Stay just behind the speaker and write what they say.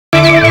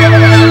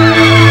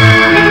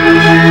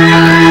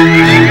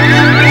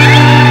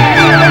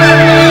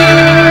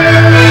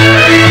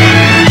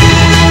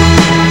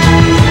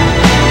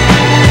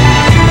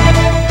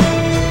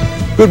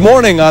Good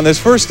morning on this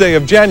first day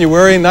of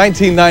January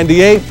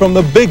 1998 from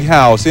the Big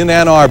House in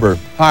Ann Arbor.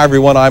 Hi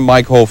everyone, I'm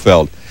Mike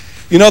Hofeld.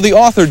 You know, the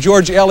author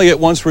George Eliot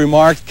once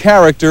remarked,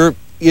 character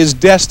is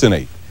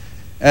destiny.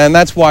 And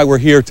that's why we're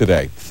here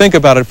today. Think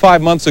about it,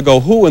 5 months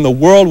ago, who in the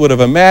world would have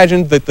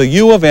imagined that the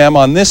U of M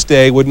on this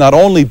day would not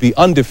only be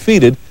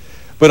undefeated,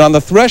 but on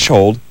the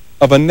threshold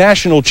of a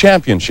national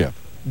championship?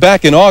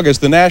 Back in August,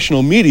 the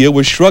national media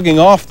was shrugging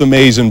off the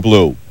maize and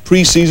blue.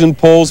 Preseason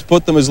polls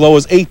put them as low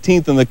as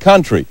 18th in the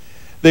country.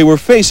 They were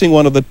facing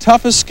one of the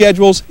toughest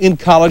schedules in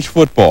college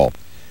football.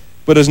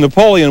 But as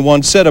Napoleon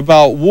once said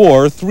about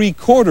war,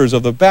 3/4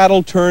 of the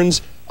battle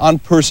turns on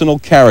personal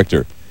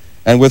character.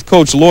 And with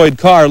Coach Lloyd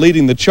Carr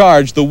leading the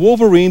charge, the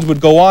Wolverines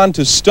would go on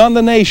to stun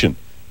the nation,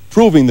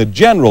 proving the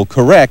general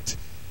correct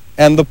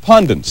and the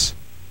pundits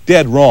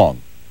dead wrong.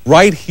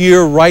 Right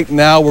here, right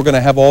now, we're going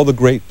to have all the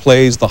great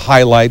plays, the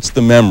highlights,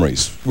 the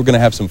memories. We're going to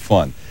have some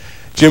fun.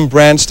 Jim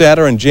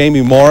Brandstatter and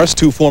Jamie Morris,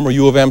 two former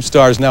U of M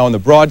stars now in the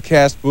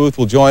broadcast booth,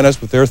 will join us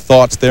with their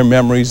thoughts, their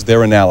memories,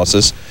 their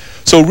analysis.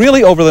 So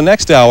really, over the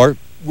next hour,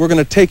 we're going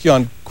to take you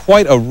on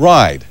quite a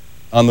ride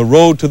on the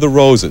road to the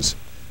Roses.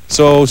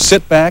 So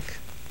sit back,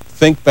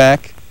 think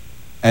back,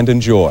 and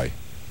enjoy.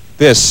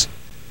 This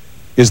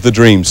is the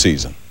dream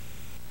season.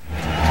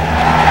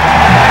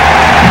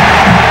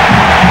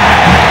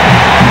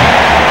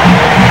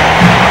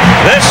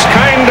 This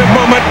kind of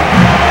moment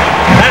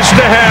has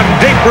to have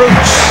deep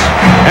roots,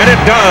 and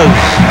it does.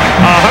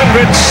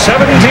 117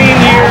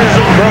 years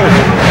of growth,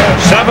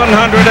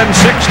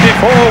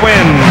 764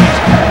 wins,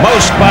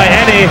 most by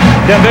any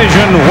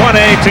Division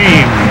 1A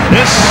team.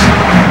 This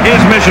is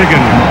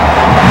Michigan.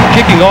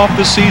 Kicking off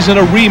the season,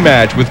 a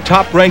rematch with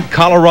top-ranked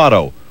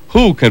Colorado.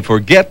 Who can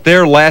forget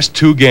their last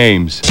two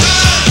games?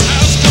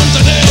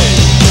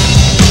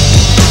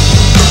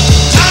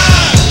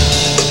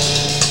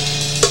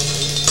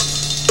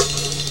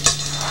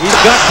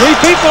 He's got three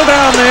people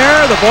down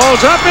there. The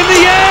ball's up in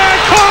the air.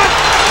 Caught.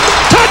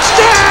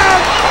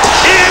 Touchdown.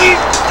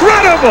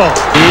 Incredible.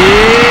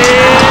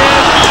 It's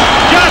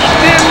just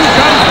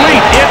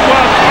incomplete. It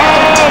was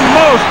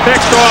almost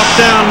picked off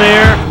down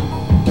there.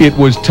 It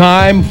was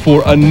time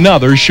for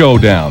another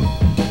showdown.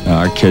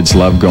 Our kids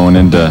love going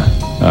into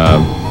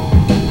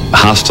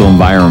hostile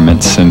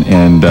environments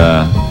and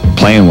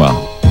playing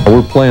well.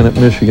 We're playing at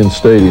Michigan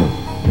Stadium,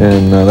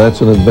 and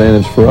that's an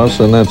advantage for us,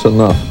 and that's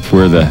enough.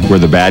 We're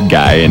the bad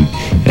guy,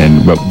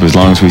 but as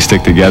long as we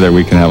stick together,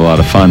 we can have a lot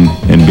of fun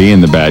in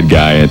being the bad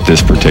guy at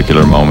this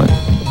particular moment.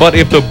 But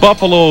if the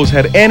Buffaloes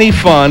had any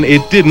fun,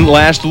 it didn't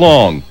last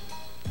long.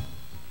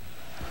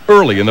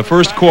 Early in the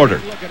first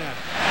quarter.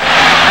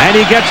 And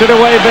he gets it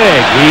away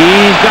big.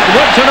 He's got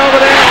Woodson over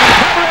there.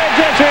 Coverage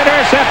is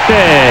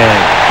intercepted.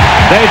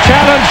 They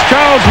challenged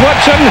Charles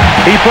Woodson.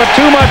 He put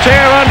too much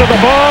air under the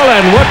ball,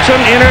 and Woodson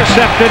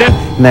intercepted it.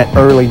 And that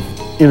early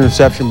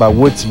interception by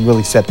Woodson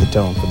really set the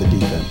tone for the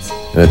defense.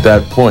 And at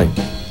that point,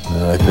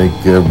 I think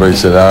everybody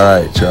said, all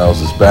right,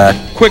 Charles is back.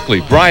 Quickly,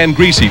 Brian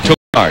Griese took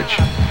charge.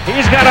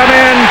 He's got a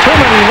man,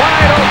 Truman,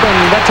 wide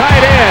open, the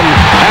tight end.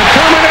 And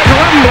Truman is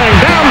rumbling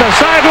down the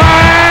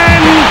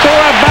sideline to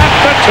about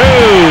the 2.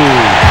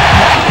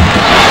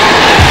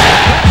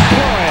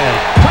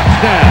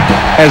 Touchdown.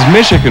 As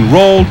Michigan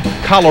rolled,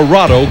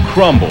 Colorado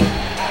crumbled.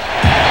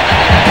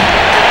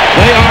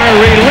 They are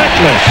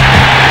relentless.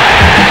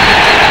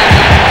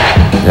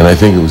 And I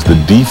think it was the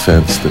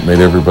defense that made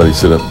everybody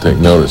sit up and take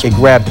notice. It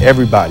grabbed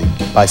everybody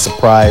by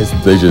surprise.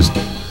 They just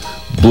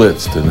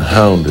blitzed and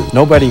hounded.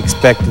 Nobody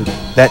expected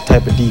that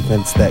type of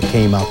defense that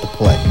came out to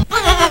play.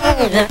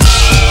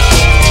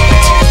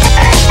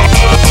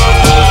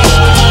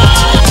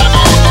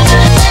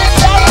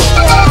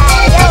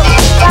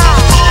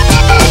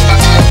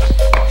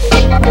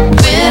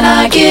 When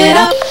I get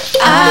up,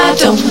 I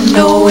don't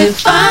know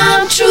if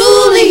I'm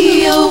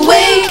truly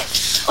awake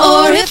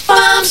or if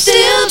I'm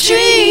still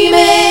dreaming.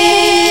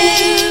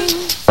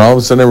 All of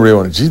a sudden, everybody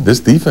went, gee, this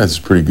defense is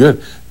pretty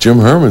good. Jim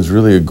Herman's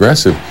really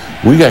aggressive.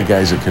 We got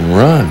guys that can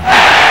run.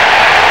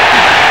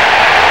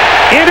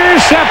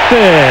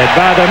 Intercepted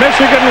by the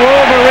Michigan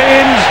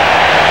Wolverines,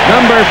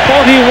 number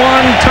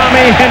 41,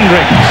 Tommy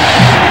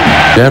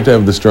Hendricks. You have to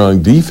have the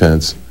strong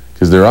defense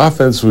because their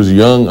offense was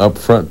young up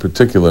front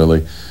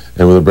particularly,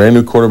 and with a brand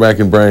new quarterback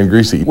in Brian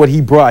Griese. What he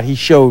brought, he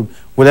showed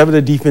whatever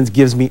the defense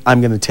gives me, I'm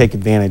going to take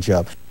advantage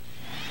of.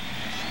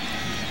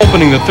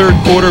 Opening the third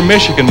quarter,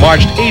 Michigan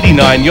marched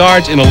 89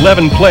 yards in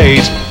 11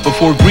 plays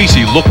before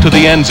Griese looked to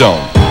the end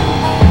zone.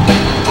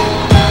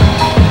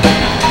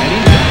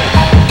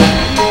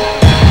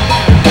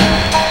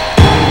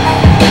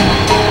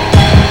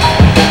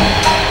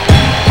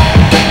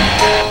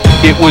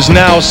 It was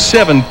now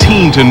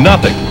 17-0.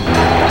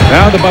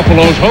 Now the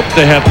Buffaloes hope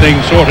to have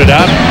things sorted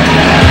out.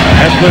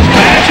 Headless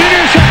pass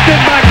intercepted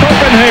by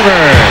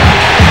Copenhaver.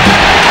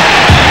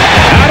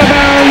 Out of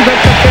bounds at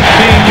the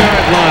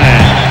 15-yard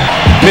line.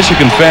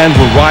 Michigan fans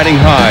were riding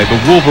high. The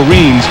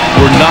Wolverines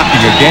were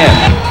knocking again.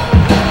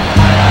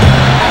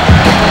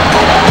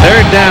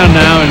 Third down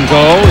now and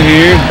goal.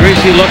 Here's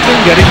Griese looking,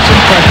 getting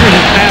some pressure.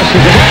 His pass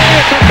is away.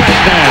 It's a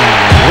touchdown.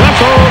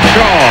 Russell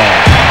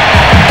Shaw.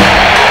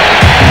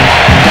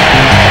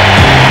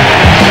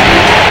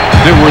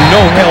 There were no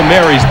Hail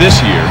Marys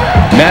this year.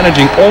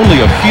 Managing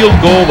only a field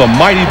goal, the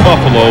mighty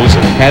Buffaloes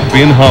had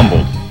been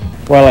humbled.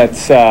 Well,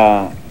 it's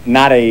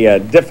not a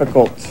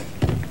difficult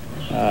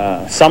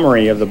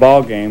summary of the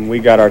ball game. We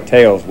got our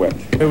tails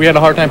whipped. We had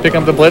a hard time picking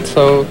up the blitz,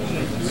 so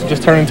it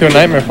just turned into a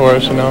nightmare for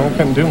us. You know, we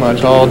couldn't do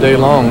much all day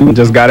long. We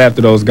just got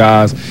after those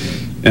guys,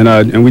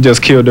 and we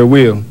just killed their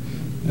wheel.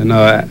 And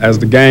as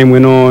the game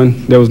went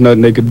on, there was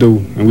nothing they could do,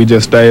 and we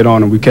just stayed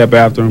on them. We kept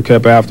after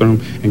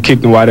them, and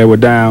kicked them while they were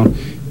down.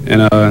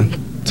 And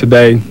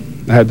today,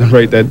 I had to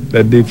rate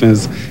that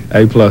defense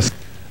A+.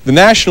 The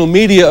national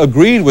media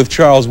agreed with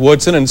Charles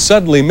Woodson, and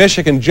suddenly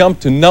Michigan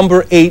jumped to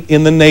number 8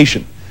 in the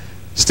nation.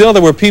 Still,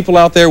 there were people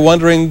out there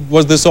wondering,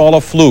 was this all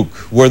a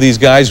fluke? Were these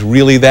guys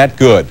really that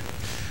good?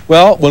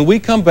 Well, when we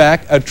come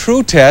back, a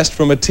true test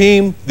from a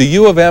team the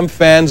U of M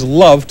fans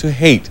love to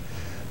hate,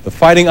 the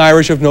Fighting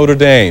Irish of Notre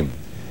Dame.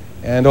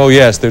 And oh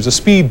yes, there's a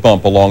speed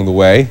bump along the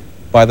way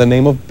by the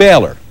name of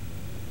Baylor.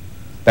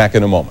 Back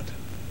in a moment.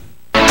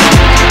 Good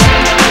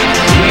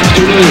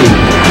afternoon,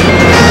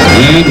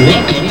 and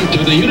welcome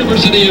to the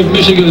University of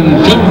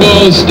Michigan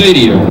Football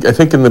Stadium. I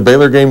think in the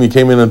Baylor game you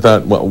came in and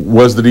thought, well,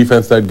 was the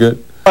defense that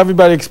good?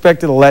 Everybody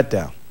expected a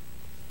letdown.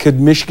 Could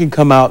Michigan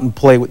come out and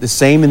play with the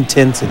same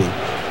intensity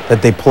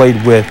that they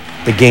played with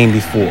the game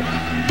before?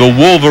 The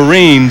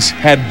Wolverines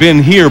had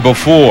been here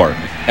before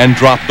and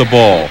dropped the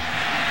ball.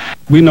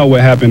 We know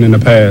what happened in the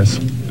past,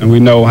 and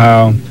we know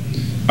how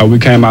we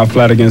came out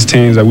flat against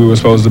teams that we were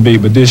supposed to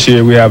beat. But this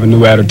year we have a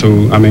new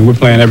attitude. I mean, we're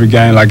playing every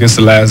game like it's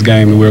the last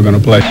game that we're going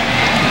to play.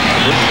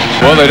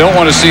 Well, they don't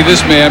want to see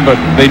this man,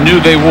 but they knew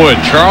they would.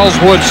 Charles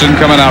Woodson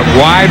coming out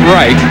wide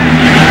right.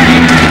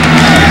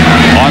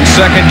 On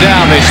second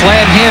down, they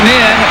slant him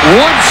in.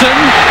 Woodson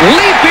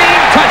leaping,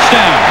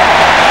 touchdown.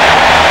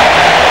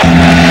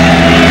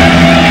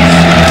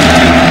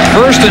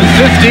 First and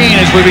 15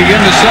 as we begin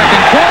the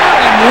second quarter,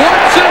 and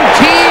Woodson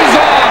tees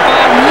off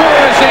on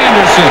Morris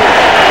Anderson.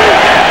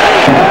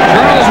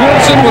 Charles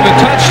Woodson with a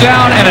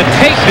touchdown and a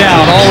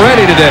takedown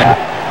already today.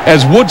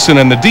 As Woodson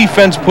and the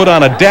defense put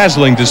on a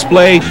dazzling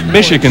display,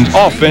 Michigan's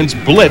offense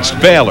blitzed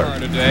Baylor.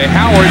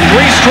 Howard,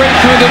 3 straight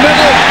through the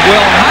middle,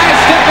 will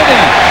high-step it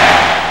in.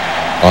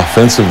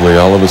 Offensively,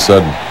 all of a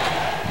sudden,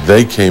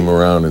 they came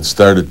around and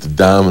started to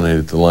dominate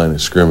at the line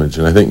of scrimmage.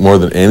 And I think more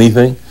than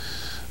anything,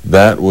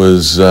 that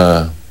was,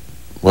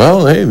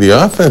 well, hey, the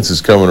offense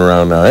is coming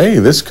around now. Hey,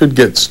 this could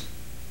get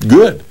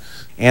good.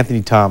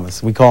 Anthony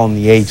Thomas, we call him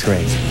the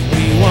A-Train.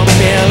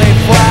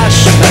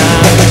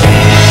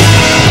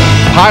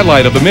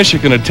 Highlight of the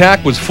Michigan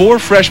attack was 4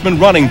 freshman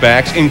running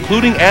backs,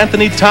 including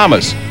Anthony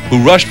Thomas,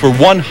 who rushed for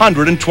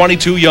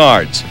 122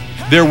 yards.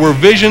 There were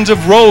visions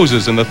of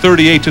roses in the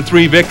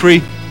 38-3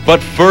 victory,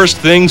 but first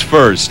things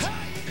first.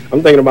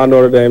 I'm thinking about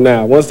Notre Dame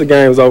now. Once the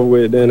game's over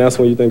with, then that's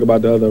when you think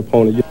about the other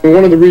opponent.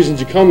 One of the reasons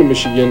you come to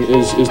Michigan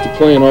is to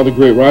play in all the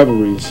great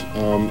rivalries,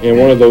 and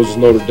one of those is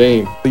Notre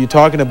Dame. You're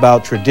talking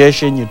about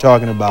tradition, you're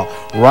talking about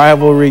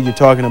rivalry, you're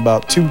talking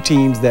about 2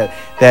 teams that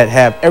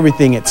have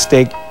everything at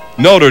stake.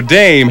 Notre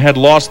Dame had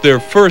lost their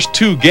first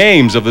 2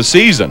 games of the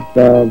season.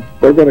 They're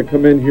going to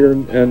come in here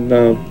and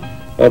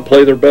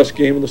play their best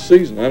game of the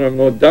season. I don't have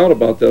no doubt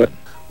about that.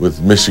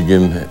 With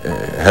Michigan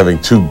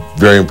having 2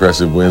 very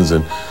impressive wins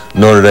and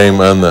Notre Dame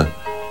on the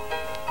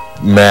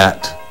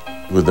mat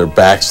with their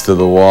backs to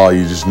the wall,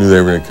 you just knew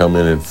they were going to come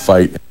in and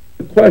fight.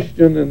 The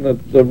question and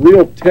the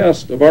real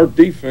test of our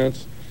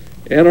defense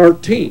and our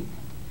team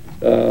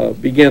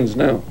begins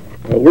now.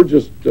 We're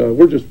just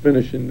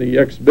finishing the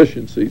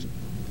exhibition season.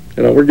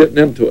 You know, we're getting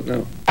into it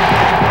now.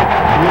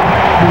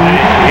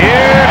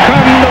 Here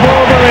come the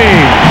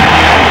Wolverines.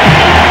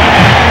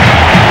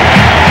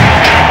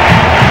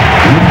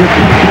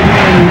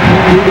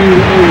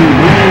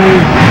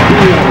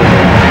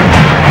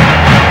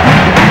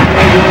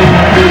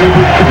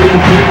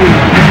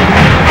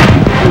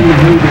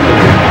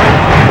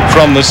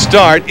 From the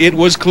start, it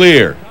was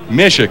clear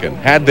Michigan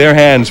had their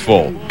hands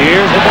full.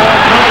 Here's the ball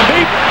coming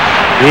deep.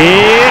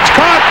 It's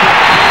caught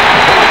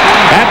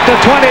at the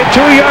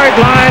 22-yard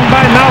line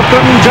by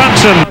Malcolm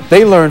Johnson.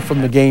 They learned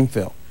from the game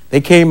film. They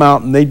came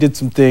out and they did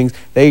some things.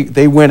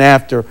 They went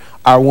after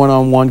our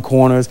one-on-one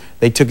corners.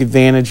 They took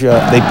advantage.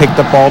 They picked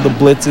up all the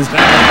blitzes.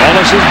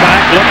 Ellis is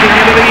back, looking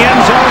into the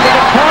end zone to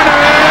the corner.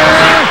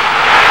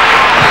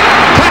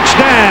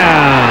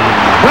 Touchdown,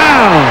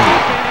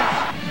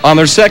 Brown. On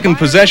their second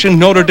possession,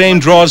 Notre Dame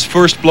draws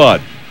first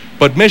blood.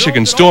 But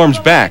Michigan storms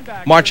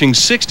back, marching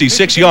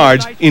 66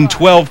 yards in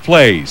 12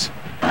 plays.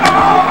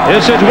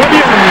 This is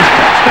Williams,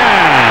 touchdown.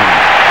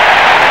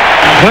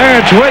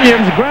 Clarence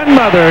Williams'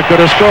 grandmother could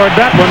have scored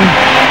that one.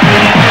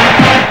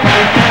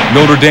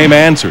 Notre Dame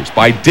answers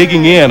by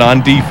digging in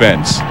on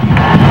defense.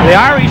 The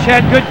Irish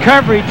had good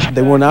coverage.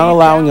 They were not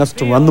allowing us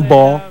to run the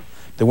ball.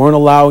 They weren't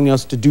allowing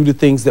us to do the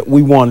things that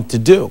we wanted to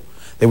do.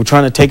 They were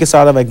trying to take us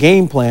out of a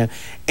game plan,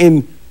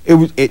 and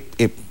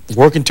it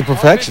working to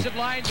perfection.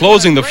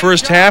 Closing the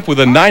first half with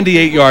a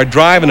 98-yard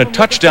drive and a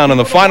touchdown in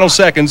the final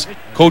seconds,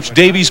 Coach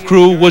Davies'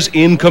 crew was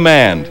in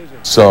command.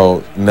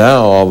 So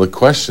now all the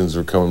questions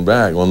are coming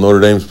back. Well,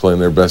 Notre Dame's playing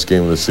their best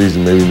game of the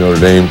season. Maybe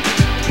Notre Dame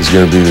is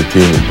going to be the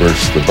team that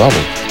bursts the bubble.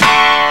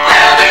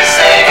 We'll be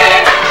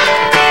singing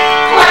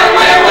when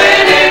we're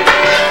winning.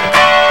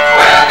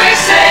 We'll be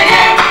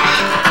singing.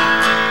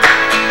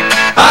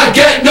 I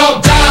get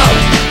knocked down,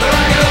 but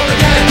I get up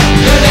again.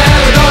 You're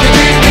never gonna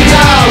keep me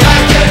down.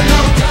 I get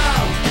knocked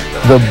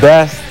down. The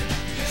best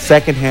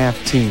second half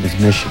team is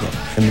Michigan.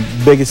 And the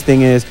biggest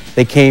thing is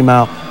they came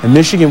out, and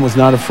Michigan was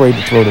not afraid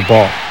to throw the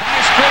ball.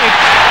 Straight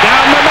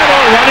down the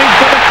middle, running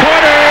for the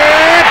corner,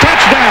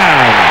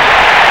 touchdown.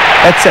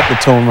 That set the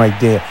tone right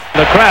there.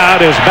 The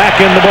crowd is back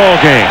in the ball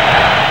game.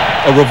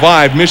 A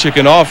revived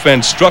Michigan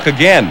offense struck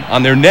again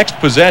on their next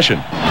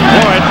possession.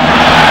 Lloyd.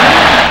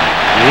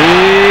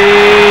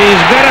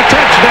 He's got a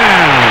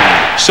touchdown.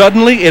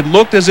 Suddenly, it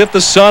looked as if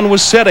the sun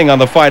was setting on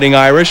the Fighting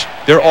Irish.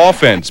 Their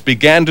offense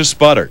began to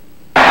sputter.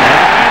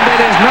 And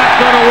it is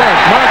not going to work.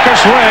 Marcus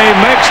Ray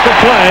makes the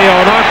play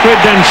on Arkwright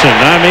Denson.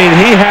 I mean,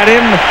 he had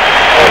him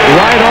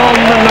right on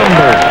the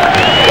number.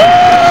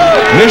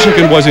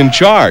 Michigan was in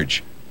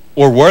charge.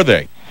 Or were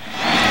they?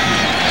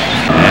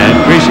 And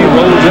Greasy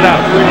rolls it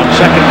out on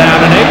second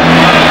down and 8.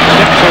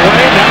 Steps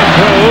away, now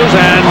throws,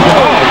 and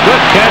good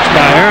catch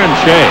by Aaron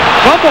Shea.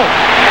 Fumble.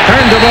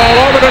 Turned the ball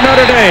over to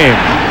Notre Dame.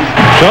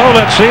 So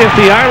let's see if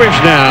the Irish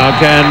now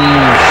can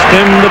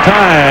stem the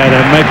tide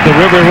and make the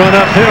river run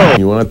uphill.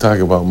 You want to talk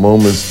about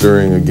moments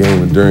during a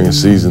game and during a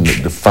season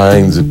that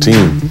defines a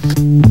team. He's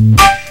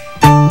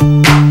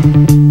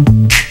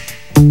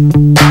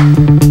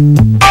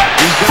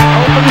got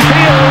open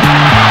field.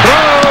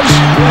 Throws.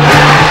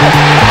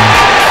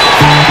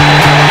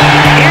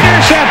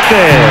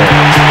 Intercepted.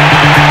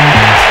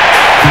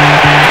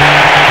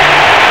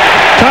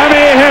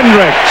 Tommy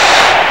Hendricks.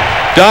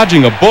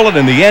 Dodging a bullet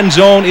in the end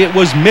zone, it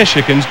was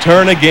Michigan's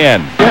turn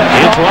again.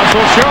 It's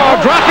Russell Shaw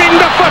dropping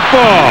the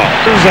football.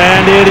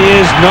 And it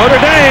is Notre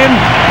Dame.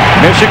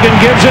 Michigan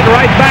gives it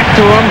right back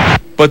to him.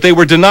 But they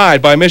were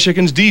denied by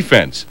Michigan's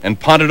defense and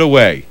punted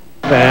away.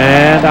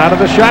 And out of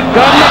the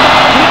shotgun.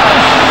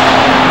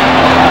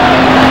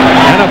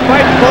 And a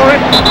fight for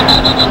it.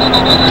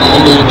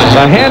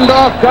 The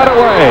handoff got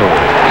away.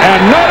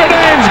 And Notre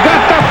Dame's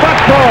got the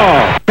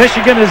football.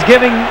 Michigan is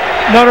giving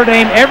Notre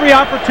Dame every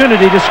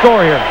opportunity to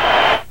score here.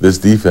 This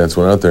defense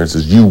went out there and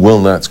says, you will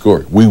not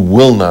score. We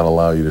will not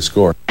allow you to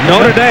score.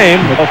 Notre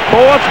Dame with a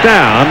 4th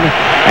down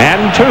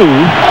and 2.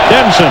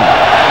 Denson.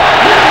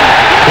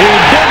 He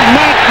did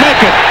not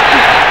make it.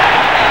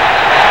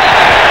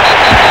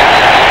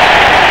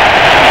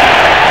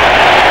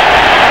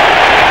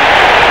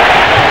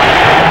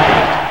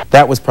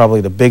 That was probably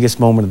the biggest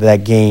moment of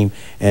that game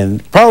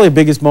and probably the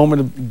biggest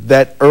moment of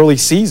that early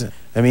season.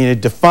 I mean,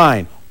 it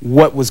defined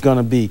what was going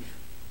to be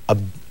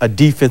a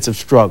defensive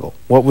struggle.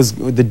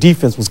 The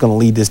defense was going to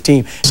lead this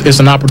team. It's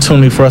an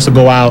opportunity for us to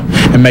go out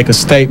and make a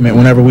statement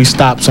whenever we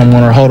stop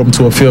someone or hold them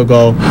to a field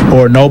goal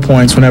or no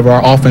points whenever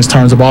our offense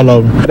turns the ball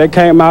over. They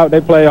came out, they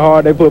played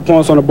hard, they put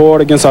points on the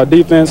board against our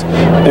defense,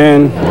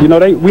 and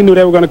we knew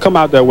they were going to come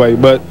out that way.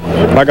 But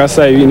like I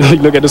say, you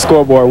look at the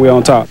scoreboard, we're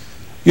on top.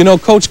 You know,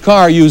 Coach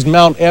Carr used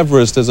Mount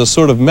Everest as a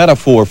sort of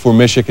metaphor for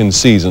Michigan's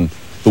season.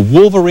 The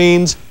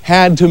Wolverines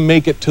had to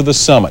make it to the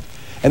summit.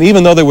 And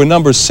even though they were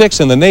number 6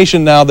 in the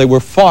nation now, they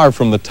were far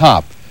from the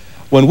top.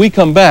 When we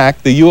come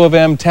back, the U of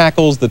M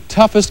tackles the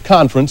toughest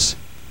conference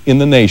in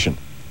the nation.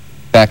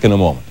 Back in a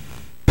moment.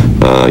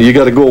 You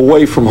got to go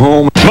away from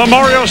home.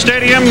 Memorial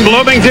Stadium,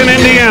 Bloomington,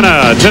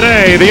 Indiana.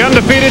 Today, the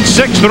undefeated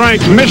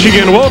 6th-ranked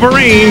Michigan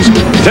Wolverines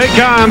take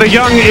on the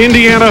young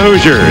Indiana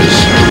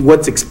Hoosiers.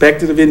 What's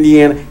expected of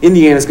Indiana?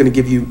 Indiana's going to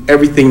give you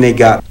everything they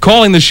got.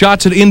 Calling the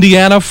shots at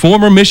Indiana,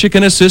 former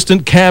Michigan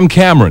assistant Cam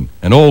Cameron,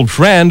 an old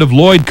friend of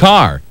Lloyd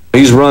Carr.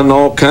 He's run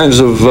all kinds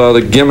of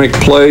the gimmick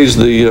plays,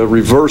 the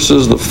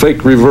reverses, the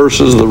fake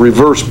reverses, the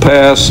reverse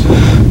pass,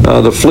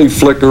 the flea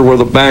flicker where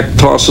the back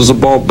tosses the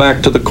ball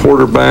back to the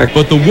quarterback.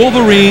 But the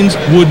Wolverines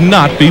would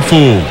not be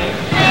fooled.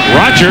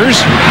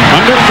 Rodgers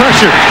under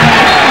pressure.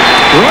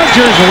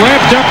 Rodgers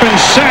wrapped up and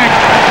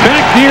sacked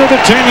back near the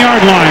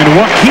 10-yard line.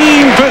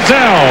 Joaquin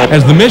Fazell.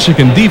 As the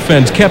Michigan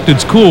defense kept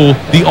its cool,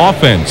 the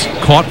offense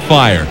caught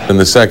fire. In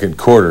the second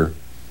quarter,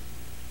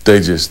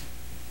 they just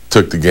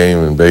took the game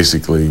and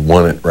basically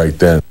won it right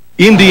then.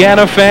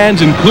 Indiana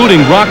fans, including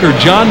rocker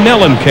John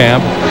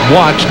Mellencamp,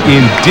 watched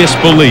in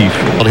disbelief.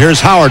 Well, here's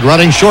Howard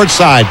running short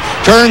side,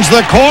 turns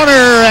the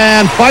corner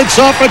and fights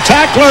off a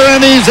tackler,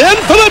 and he's in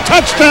for the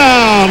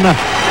touchdown.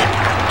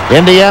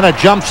 Indiana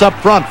jumps up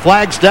front,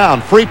 flags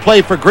down, free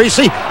play for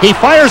Greasy. He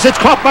fires, it's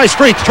caught by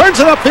Streets, turns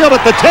it upfield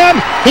at the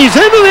 10. He's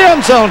into the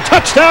end zone,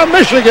 touchdown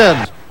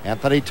Michigan.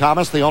 Anthony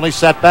Thomas, the only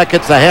setback,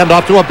 gets the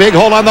handoff to a big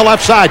hole on the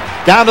left side.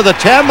 Down to the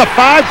 10, the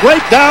 5,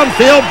 great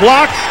downfield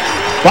block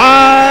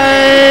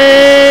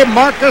by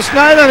Marcus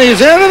Knight, and he's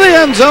into the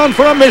end zone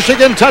for a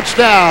Michigan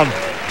touchdown.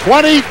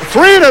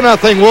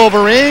 23-0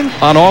 Wolverine.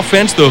 On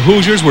offense, the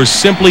Hoosiers were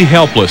simply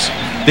helpless.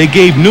 They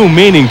gave new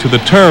meaning to the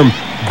term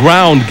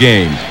ground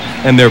game,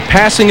 and their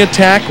passing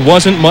attack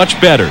wasn't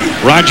much better.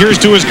 Rodgers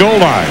to his goal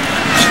line.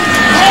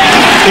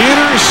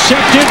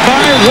 Intercepted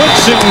by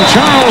Woodson.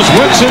 Charles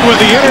Woodson with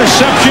the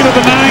interception at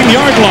the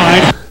 9-yard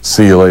line.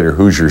 See you later,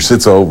 Hoosiers.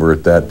 It's over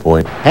at that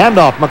point.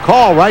 Handoff,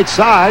 McCall right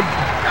side,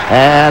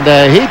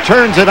 and he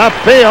turns it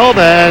upfield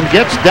and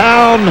gets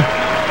down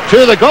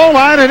to the goal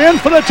line and in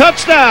for the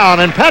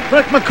touchdown. And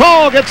Patrick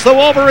McCall gets the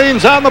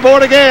Wolverines on the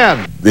board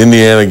again. The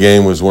Indiana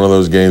game was one of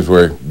those games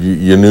where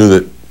you knew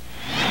that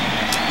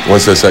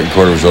once that second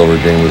quarter was over,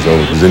 the game was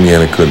over because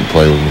Indiana couldn't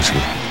play with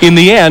Michigan. In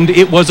the end,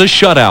 it was a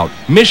shutout.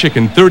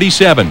 Michigan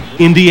 37,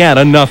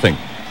 Indiana nothing.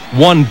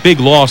 One big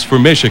loss for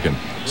Michigan.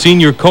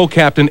 Senior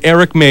co-captain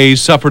Eric Mays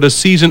suffered a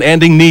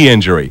season-ending knee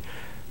injury.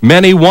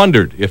 Many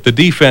wondered if the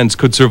defense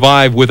could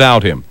survive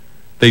without him.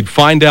 They'd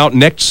find out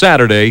next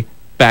Saturday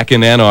back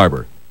in Ann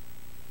Arbor.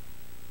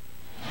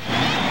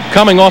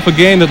 Coming off a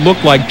game that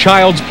looked like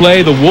child's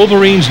play, the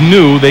Wolverines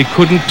knew they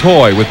couldn't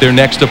toy with their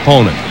next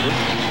opponent.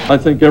 I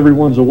think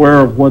everyone's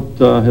aware of what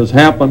has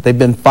happened. They've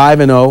been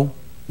 5-0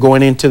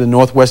 going into the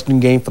Northwestern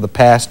game for the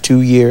past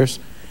 2 years.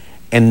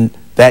 And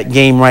that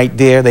game right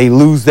there, they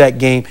lose that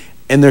game,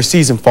 and their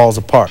season falls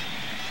apart.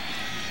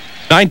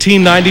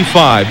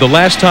 1995, the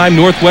last time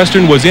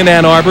Northwestern was in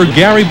Ann Arbor,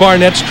 Gary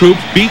Barnett's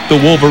troops beat the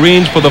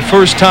Wolverines for the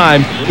first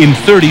time in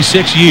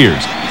 36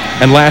 years.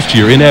 And last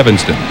year in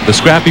Evanston, the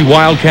scrappy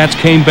Wildcats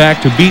came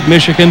back to beat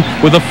Michigan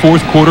with a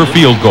fourth-quarter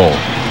field goal.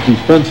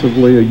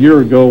 Defensively, a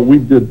year ago, we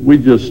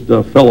just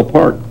fell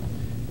apart.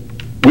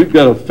 We've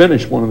got to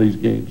finish one of these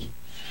games.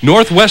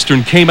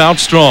 Northwestern came out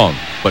strong,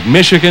 but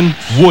Michigan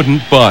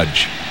wouldn't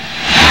budge.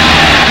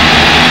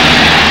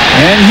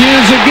 And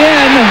Hughes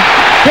again,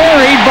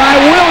 buried by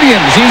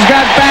Williams. He's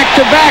got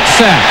back-to-back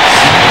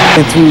sacks.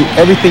 And through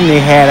everything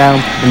they had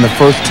out in the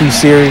first 2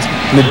 series,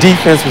 and the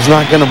defense was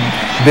not going to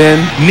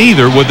bend.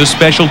 Neither would the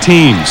special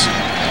teams.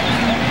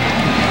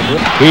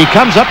 He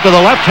comes up to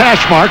the left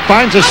hash mark,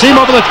 finds a seam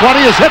over the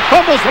 20, is hit,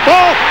 fumbles the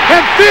ball,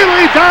 and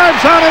Feely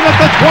dives on it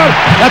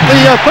at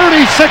the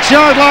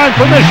 36-yard line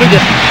for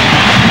Michigan.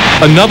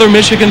 Another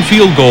Michigan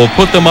field goal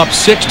put them up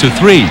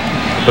 6-3,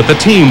 but the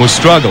team was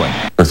struggling.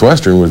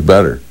 Northwestern was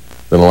better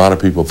than a lot of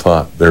people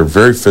thought. They're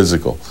very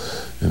physical,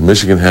 and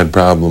Michigan had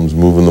problems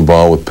moving the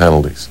ball with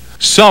penalties.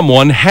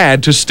 Someone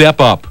had to step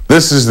up.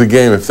 This is the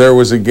game. If there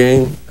was a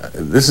game,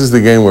 this is the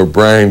game where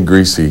Brian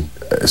Griese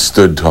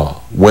stood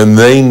tall. When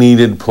they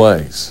needed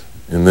plays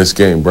in this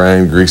game,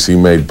 Brian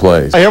Griese made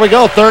plays. Here we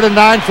go, 3rd and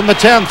 9 from the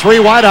 10. 3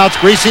 wideouts,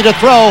 Griese to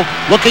throw.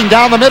 Looking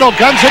down the middle,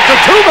 guns it to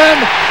 2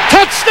 men.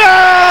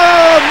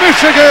 Touchdown,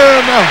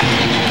 Michigan!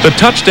 The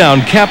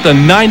touchdown capped a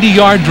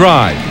 90-yard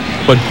drive,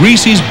 but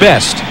Griese's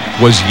best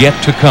was yet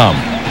to come.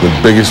 The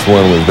biggest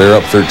one was they're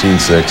up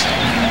 13-6.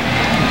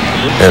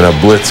 And a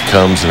blitz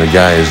comes and a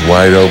guy is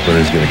wide open,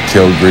 is going to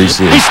kill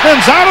Griese. He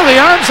spins out of the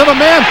arms of a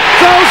man,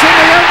 throws in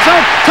the end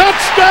zone,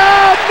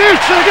 touchdown,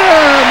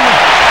 Michigan!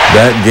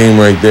 That game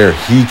right there,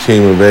 he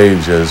came of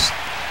age as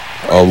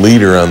a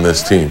leader on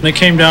this team. They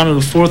came down to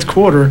the fourth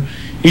quarter.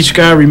 Each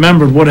guy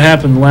remembered what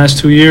happened the last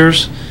 2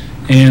 years,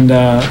 and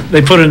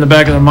they put it in the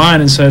back of their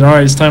mind and said, all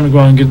right, it's time to go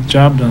out and get the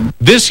job done.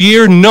 This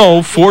year,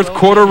 no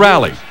fourth-quarter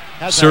rally.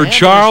 Sir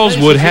Charles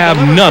would have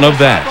none of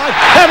that.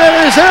 And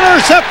it is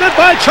intercepted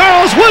by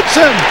Charles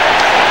Woodson.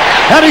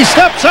 And he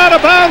steps out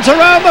of bounds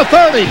around the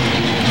 30.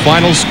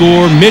 Final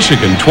score,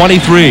 Michigan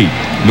 23,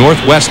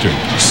 Northwestern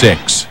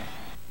 6.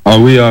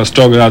 We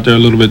struggled out there a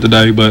little bit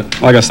today,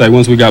 but like I say,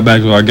 once we got back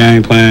to our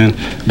game plan,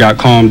 got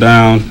calmed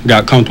down,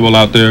 got comfortable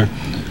out there,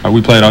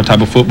 we played our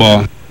type of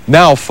football.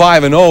 Now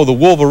 5-0, the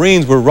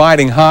Wolverines were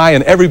riding high,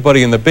 and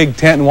everybody in the Big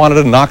Ten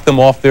wanted to knock them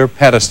off their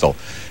pedestal.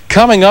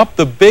 Coming up,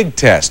 the big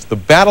test, the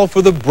battle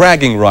for the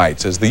bragging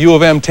rights as the U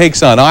of M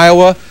takes on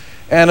Iowa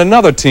and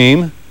another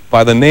team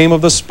by the name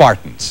of the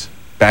Spartans.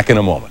 Back in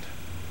a moment.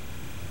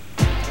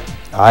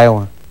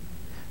 Iowa.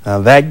 Now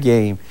that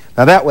game,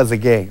 now that was a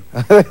game.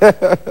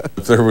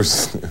 If there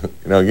was,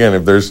 again,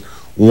 if there's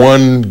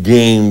one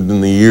game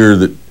in the year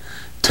that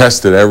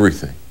tested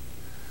everything,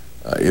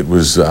 it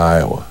was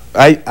Iowa.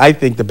 I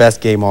think the best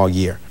game all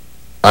year.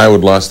 Iowa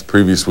lost the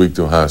previous week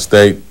to Ohio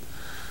State.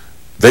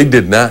 They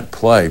did not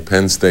play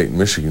Penn State and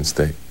Michigan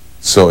State.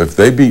 So if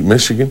they beat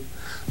Michigan,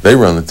 they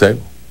run the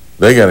table.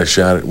 They got a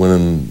shot at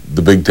winning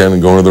the Big Ten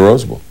and going to the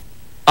Rose Bowl.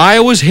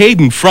 Iowa's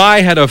Hayden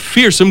Fry had a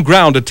fearsome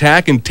ground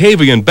attack in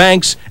Tavian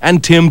Banks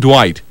and Tim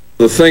Dwight.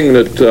 The thing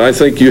that I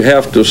think you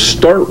have to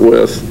start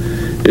with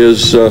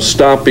is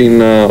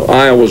stopping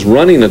Iowa's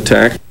running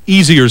attack.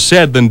 Easier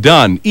said than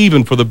done,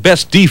 even for the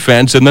best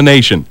defense in the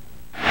nation.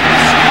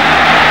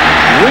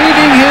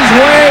 Weaving his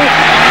way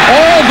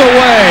all the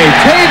way.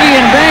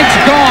 Tavian Banks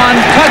gone.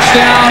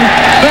 Touchdown,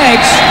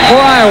 Banks for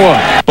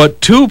Iowa.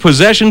 But 2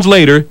 possessions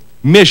later,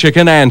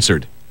 Michigan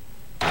answered.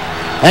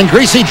 And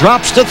Griese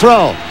drops to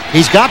throw.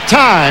 He's got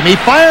time. He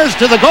fires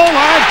to the goal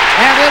line,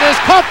 and it is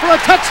caught for a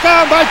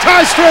touchdown by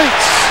Ty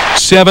Streets.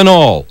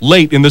 7-all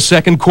late in the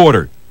second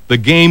quarter. The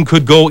game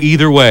could go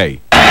either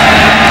way.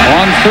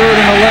 On 3rd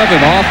and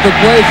 11, off the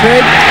play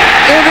fake,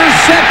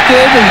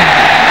 intercepted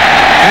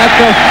at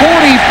the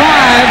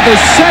 45, the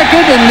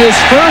second in this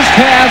first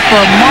half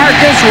for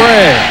Marcus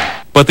Ray.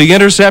 But the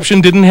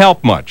interception didn't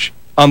help much.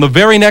 On the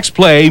very next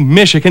play,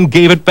 Michigan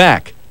gave it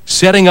back,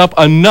 setting up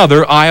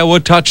another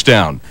Iowa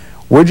touchdown.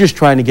 We're just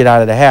trying to get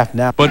out of the half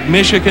now. But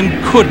Michigan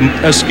couldn't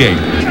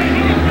escape.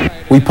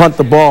 We punt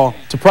the ball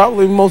to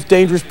probably the most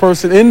dangerous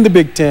person in the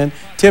Big Ten,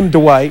 Tim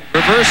Dwight.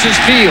 Reverses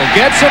field,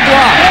 gets a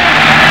block,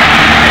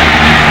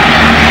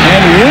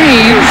 and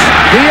weaves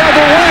the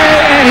other way,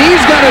 and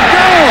he's going to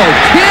go.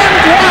 Tim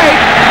Dwight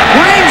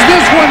brings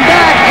this one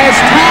back as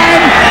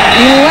time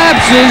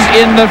elapses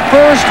in the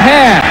first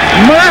half.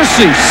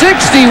 Mercy,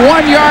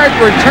 61-yard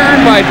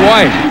return by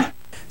Dwight.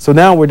 So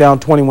now we're down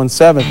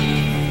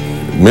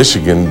 21-7.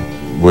 Michigan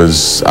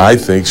was, I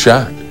think,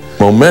 shocked.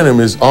 Momentum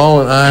is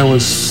all in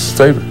Iowa's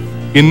favor.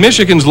 In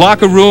Michigan's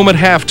locker room at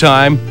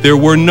halftime, there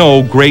were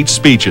no great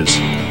speeches.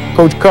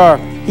 Coach Carr,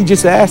 he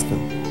just asked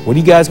them, what do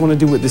you guys want to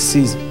do with this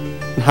season?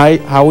 And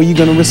how are you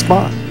going to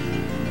respond?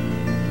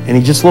 And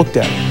he just looked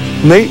at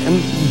them.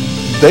 And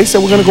they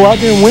said, we're going to go out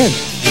there and win.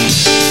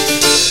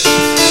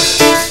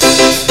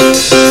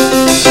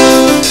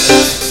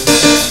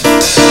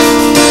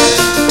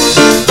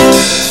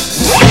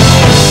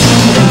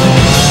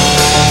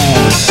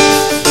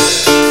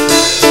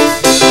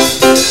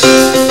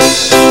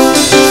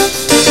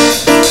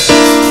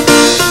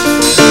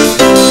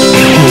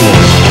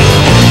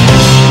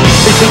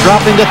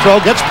 Dropping to throw,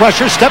 gets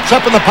pressure, steps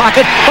up in the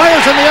pocket,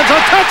 fires in the end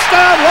zone,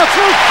 touchdown,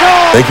 Russell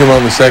Shaw! They came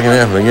out in the second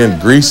half, and again,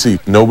 Greasy,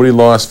 nobody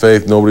lost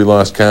faith, nobody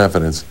lost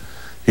confidence.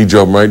 He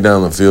drove them right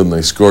down the field, and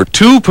they scored.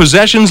 2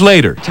 possessions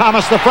later.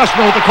 Thomas, the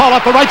freshman, with the call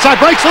up the right side,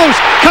 breaks loose,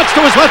 cuts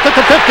to his left at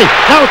the 50.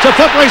 Now it's a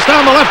foot race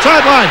down the left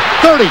sideline.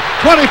 30,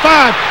 25,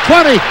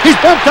 20. He's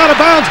bumped out of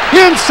bounds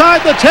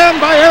inside the 10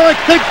 by Eric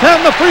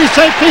Thigpen, the free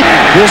safety.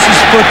 This is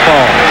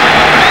football.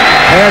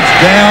 Heads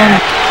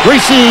down.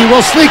 Greasy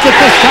will sneak it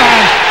this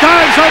time.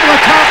 Dives over the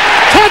top.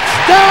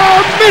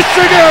 Touchdown,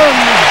 Michigan!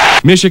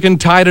 Michigan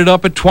tied it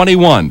up at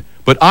 21,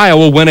 but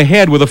Iowa went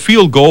ahead with a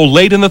field goal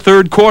late in the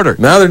third quarter.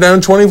 Now they're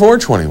down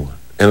 24-21,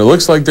 and it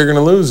looks like they're going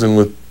to lose, and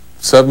with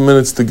 7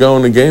 minutes to go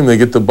in the game, they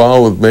get the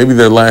ball with maybe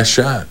their last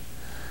shot.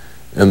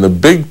 And the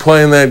big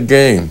play in that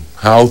game,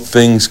 how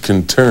things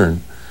can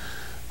turn,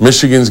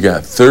 Michigan's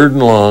got 3rd and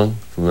long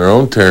from their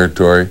own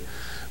territory.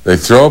 They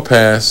throw a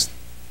pass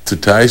to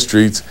Ty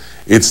Streets.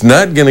 It's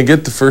not going to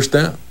get the first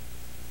down,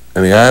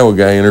 and the Iowa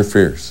guy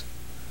interferes.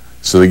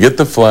 So they get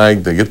the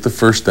flag, they get the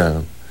first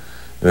down.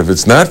 And if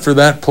it's not for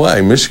that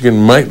play, Michigan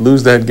might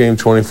lose that game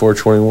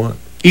 24-21.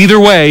 Either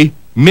way,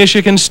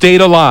 Michigan stayed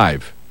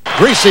alive.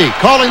 Greasy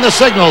calling the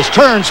signals,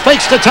 turns,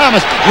 fakes to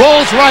Thomas,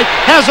 rolls right,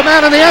 has a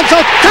man in the end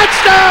zone,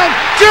 touchdown,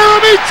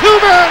 Jeremy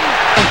Tubin!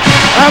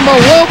 And the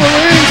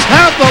Wolverines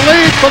have the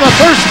lead for the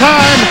first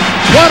time,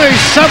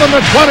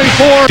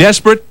 27-24.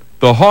 Desperate,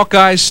 the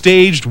Hawkeyes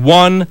staged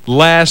one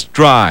last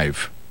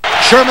drive.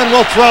 Sherman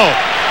will throw.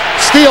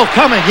 Steele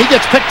coming. He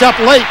gets picked up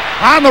late.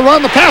 On the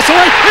run, the pass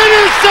away.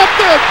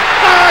 Intercepted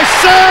by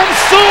Sam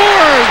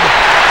Sword.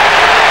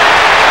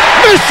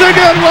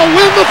 Michigan will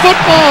win the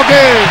football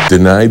game.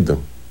 Denied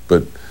them.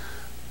 But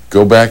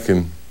go back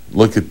and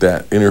look at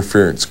that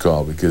interference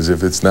call, because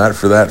if it's not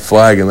for that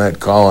flag and that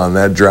call on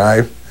that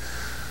drive,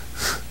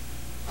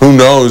 who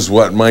knows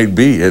what might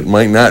be. It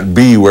might not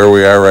be where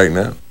we are right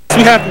now.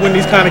 We have to win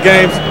these kind of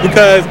games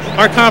because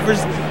our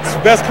conference is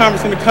the best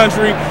conference in the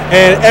country,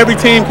 and every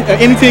team,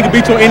 any team can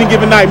beat you on any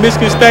given night.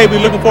 Michigan State, we're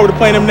looking forward to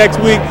playing them next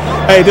week.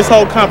 Hey, this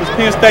whole conference,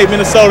 Penn State,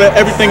 Minnesota,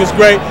 everything is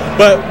great,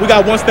 but we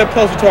got one step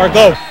closer to our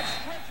goal.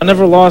 I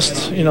never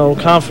lost,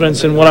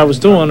 confidence in what I was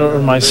doing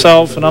or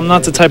myself, and I'm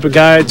not the type of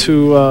guy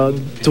to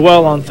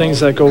dwell on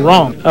things that go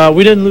wrong.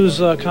 We didn't lose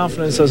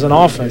confidence as an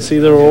offense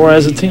either or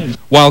as a team.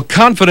 While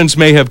confidence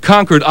may have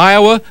conquered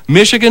Iowa,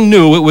 Michigan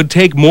knew it would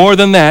take more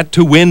than that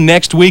to win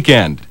next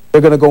weekend.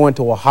 They're going to go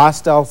into a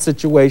hostile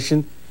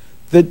situation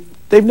that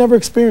they've never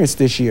experienced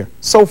this year,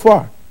 so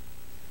far.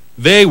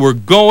 They were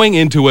going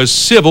into a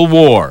civil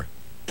war.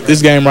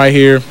 This game right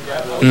here,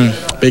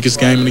 biggest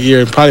game of the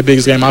year, probably the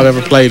biggest game I've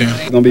ever played in.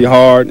 It's going to be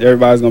hard.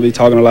 Everybody's going to be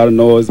talking a lot of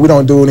noise. We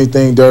don't do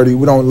anything dirty.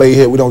 We don't lay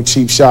hit. We don't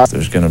cheap shots.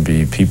 There's going to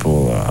be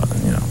people,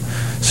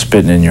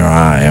 spitting in your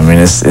eye. I mean,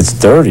 it's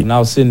dirty. And I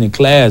was sitting in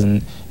class,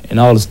 and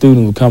all the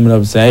students were coming up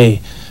and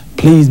saying, hey,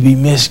 please be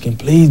Michigan,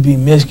 please be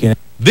Michigan.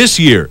 This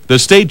year, the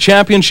state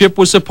championship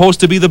was supposed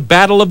to be the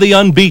battle of the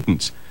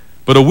unbeatens.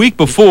 But a week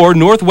before,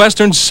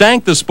 Northwestern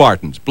sank the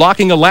Spartans,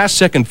 blocking a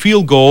last-second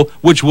field goal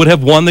which would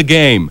have won the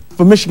game.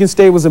 For Michigan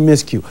State, it was a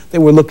miscue. They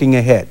were looking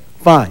ahead.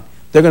 Fine.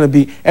 They're going to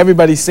beat,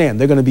 everybody's saying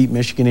they're going to beat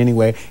Michigan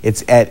anyway.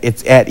 It's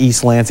at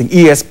East Lansing.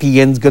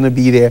 ESPN's going to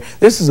be there.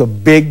 This is a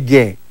big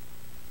game.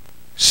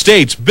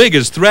 State's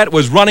biggest threat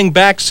was running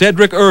back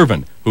Cedric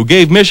Irvin, who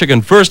gave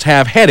Michigan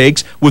first-half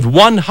headaches with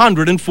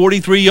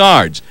 143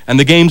 yards and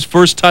the game's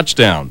first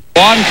touchdown.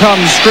 On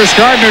comes Chris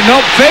Gardner.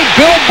 Nope, fake.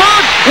 Bill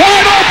Burke.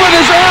 Wide open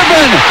is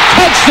Irvin.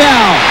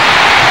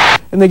 Touchdown.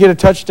 And they get a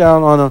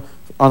touchdown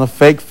on a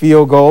fake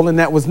field goal, and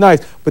that was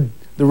nice. But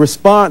the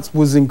response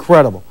was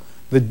incredible.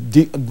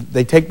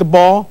 They take the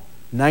ball,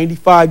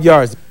 95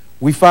 yards.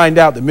 We find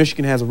out that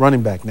Michigan has a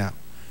running back now.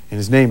 and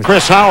his name is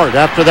Chris Howard.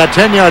 After that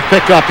 10-yard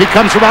pickup, he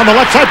comes around the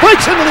left side,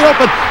 breaks into the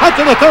open, out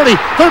to the 30,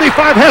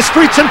 35, has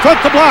Streets in front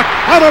to block,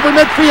 out over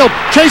midfield,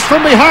 chased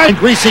from behind.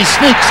 Greasy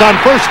sneaks on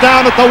first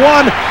down at the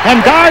 1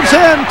 and dives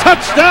in.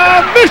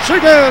 Touchdown,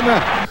 Michigan!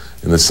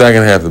 In the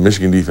second half, the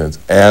Michigan defense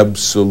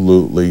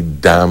absolutely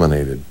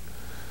dominated.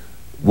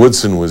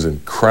 Woodson was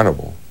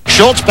incredible.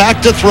 Schultz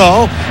back to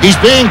throw. He's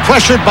being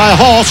pressured by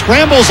Hall.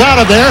 Scrambles out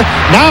of there.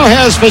 Now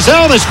has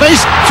Fizel in his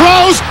face.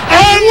 Throws.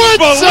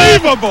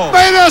 Unbelievable!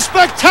 Made a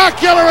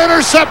spectacular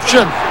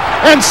interception.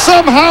 And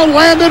somehow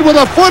landed with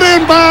a foot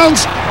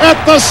inbounds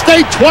at the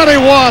state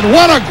 21.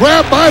 What a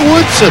grab by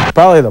Woodson.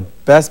 Probably the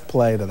best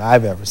play that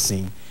I've ever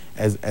seen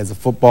as a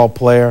football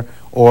player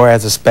or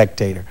as a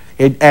spectator.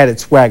 It added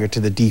swagger to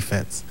the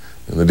defense.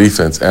 And the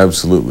defense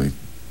absolutely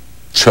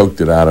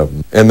choked it out of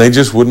them. And they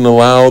just wouldn't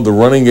allow the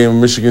running game of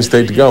Michigan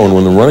State to go. And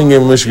when the running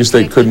game of Michigan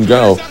State couldn't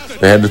go,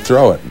 they had to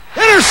throw it.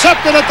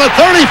 Intercepted at the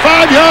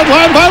 35-yard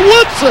line by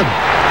Woodson.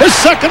 His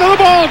second of the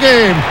ball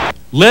game.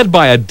 Led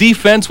by a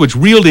defense which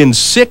reeled in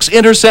 6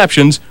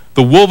 interceptions,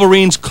 the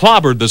Wolverines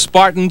clobbered the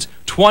Spartans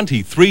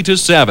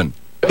 23-7.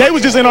 They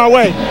was just in our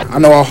way. I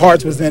know our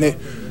hearts was in it,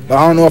 but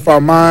I don't know if our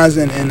minds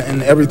and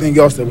everything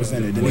else that was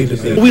in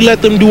it. We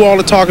let them do all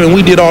the talking and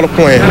we did all the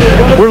playing.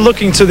 We're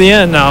looking to the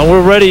end now.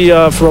 We're ready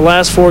for the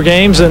last 4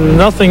 games, and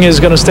nothing is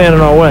going to stand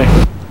in our way.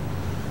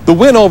 The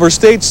win over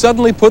State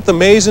suddenly put the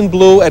Maize and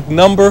Blue at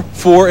number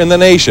 4 in the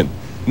nation.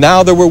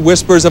 Now there were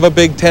whispers of a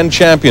Big Ten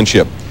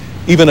championship,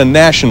 even a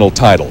national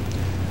title.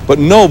 But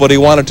nobody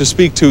wanted to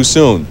speak too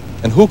soon,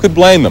 and who could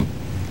blame them?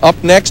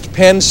 Up next,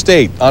 Penn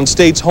State on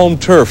State's home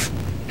turf,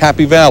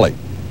 Happy Valley.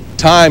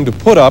 Time to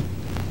put up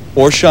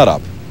or shut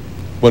up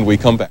when we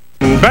come back.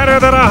 Better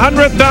than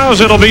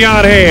 100,000 will be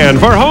on hand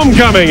for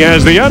homecoming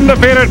as the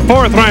undefeated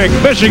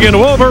 4th-ranked Michigan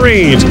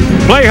Wolverines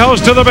play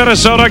host to the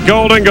Minnesota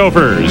Golden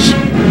Gophers.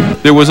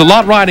 There was a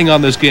lot riding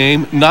on this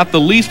game, not the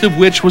least of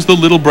which was the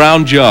little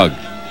brown jug.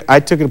 I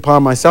took it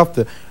upon myself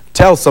to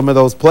tell some of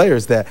those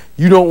players that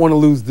you don't want to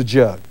lose the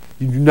jug.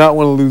 You do not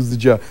want to lose the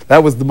jug.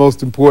 That was the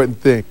most important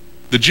thing.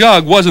 The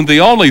jug wasn't the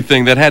only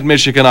thing that had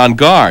Michigan on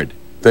guard.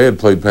 They had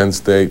played Penn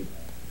State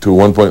to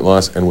a 1-point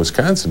loss and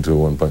Wisconsin to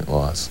a 1-point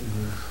loss.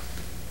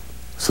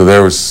 So they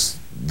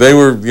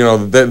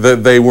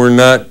were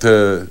not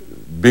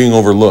being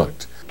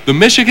overlooked. The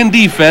Michigan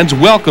defense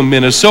welcomed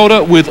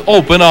Minnesota with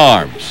open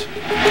arms.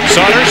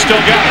 Sauter still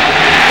got it,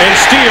 and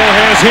Steele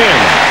has him.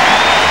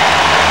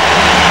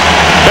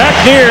 Back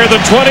near the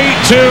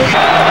 22.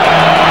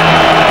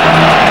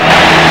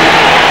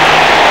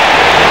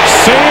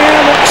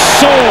 Sam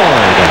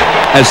Sword.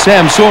 As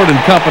Sam Sword and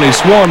company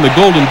swarmed the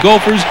Golden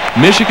Gophers,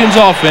 Michigan's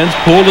offense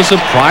pulled a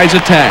surprise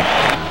attack.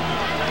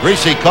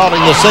 Greasy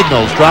calling the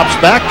signals, drops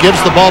back, gives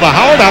the ball to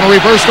Howard on a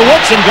reverse to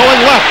Woodson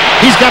going left.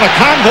 He's got a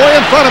convoy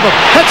in front of him.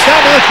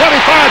 Touchdown to the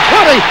 25,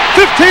 20,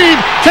 15,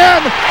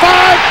 10,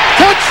 5.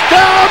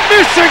 Touchdown,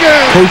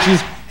 Michigan!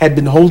 Coaches had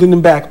been holding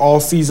them back all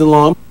season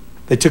long.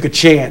 They took a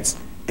chance,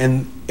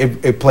 and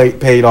it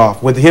paid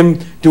off. With him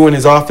doing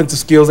his offensive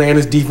skills and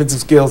his defensive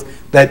skills,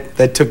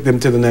 that took them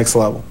to the next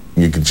level.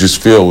 You could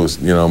just feel,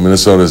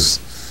 Minnesota's,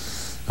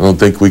 I don't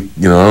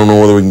know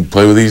whether we can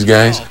play with these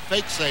guys.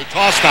 Fakes a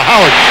toss to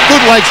Howard.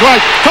 Good legs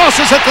right.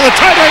 Tosses it to the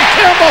tight end,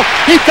 Campbell.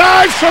 He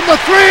dives from the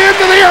 3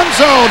 into the end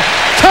zone.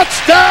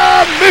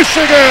 Touchdown,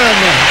 Michigan!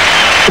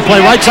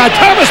 Play right side.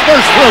 Thomas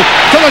bursts through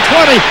to the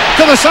 20,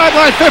 to the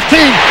sideline, 15,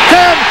 10,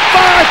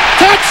 5.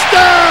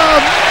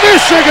 Touchdown,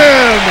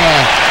 Michigan!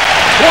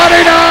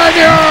 29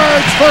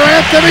 yards for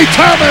Anthony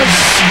Thomas.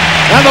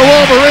 And the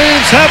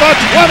Wolverines have a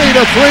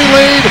 20-3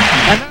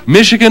 lead.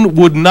 Michigan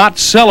would not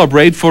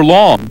celebrate for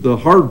long. The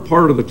hard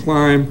part of the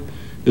climb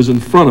is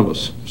in front of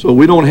us, so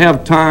we don't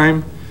have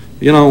time.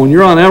 When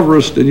you're on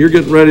Everest and you're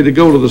getting ready to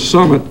go to the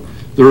summit,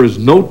 there is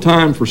no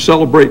time for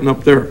celebrating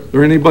up there.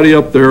 There anybody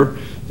up there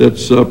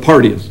that's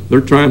partying.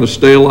 They're trying to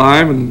stay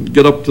alive and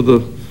get up to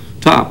the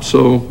top,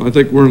 so I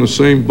think we're in the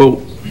same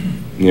boat.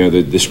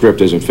 The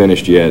script isn't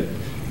finished yet,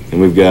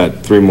 and we've got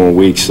 3 more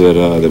weeks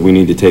that we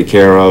need to take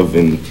care of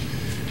and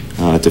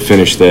to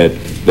finish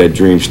that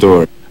dream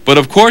story. But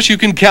of course you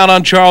can count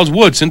on Charles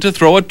Woodson to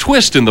throw a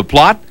twist in the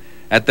plot.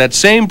 At that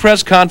same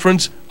press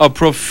conference, a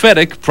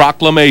prophetic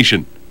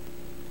proclamation.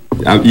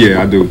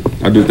 Yeah, I do.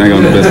 I do think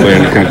I'm the best player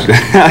in the country.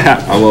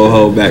 I won't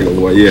hold back,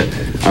 boy. Yeah,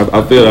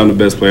 I feel I'm the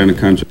best player in the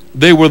country.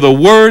 They were the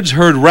words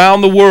heard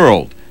round the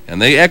world,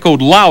 and they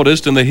echoed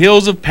loudest in the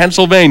hills of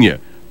Pennsylvania,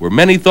 where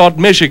many thought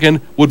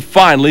Michigan would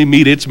finally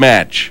meet its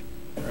match.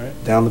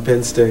 Down to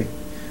Penn State,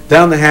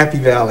 down the Happy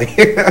Valley.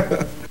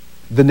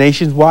 The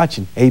nation's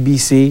watching.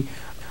 ABC,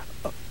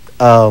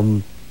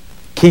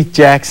 Keith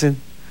Jackson,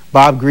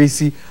 Bob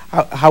Greasy.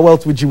 How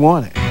else would you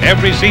want it?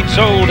 Every seat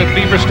sold at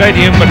Beaver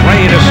Stadium, but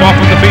rain has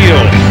softened the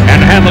field,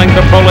 and handling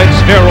the Prolate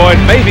steroid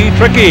may be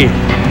tricky.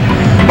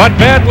 But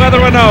bad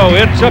weather or no,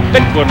 it's a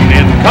big one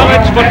in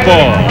college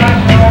football.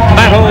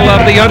 Battle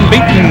of the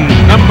unbeaten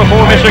number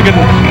 4 Michigan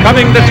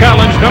coming to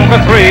challenge number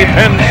 3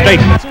 Penn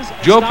State.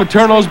 Joe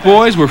Paterno's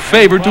boys were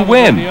favored to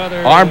win.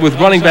 Armed with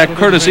running back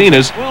Curtis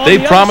Enos, they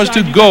promised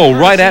to go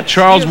right at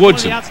Charles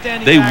Woodson.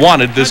 They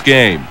wanted this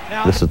game.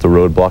 This is the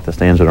roadblock that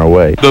stands in our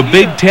way. The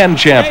Big Ten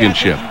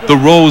Championship, the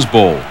Rose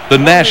Bowl, the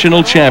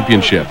National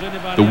Championship.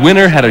 The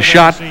winner had a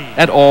shot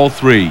at all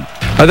three.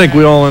 I think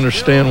we all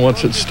understand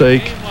what's at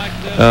stake,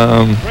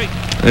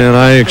 and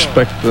I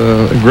expect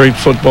a great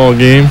football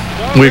game.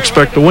 We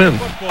expect to win.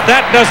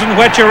 That doesn't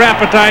whet your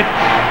appetite.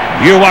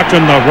 You're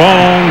watching the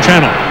wrong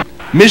channel.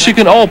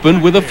 Michigan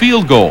opened with a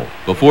field goal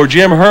before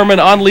Jim Herman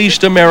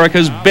unleashed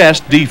America's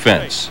best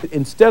defense.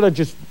 Instead of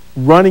just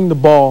running the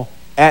ball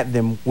at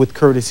them with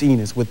Curtis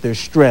Enos, with their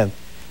strength,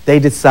 they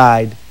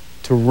decide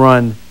to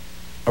run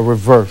a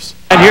reverse.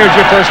 And here's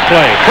your first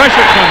play.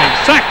 Pressure coming.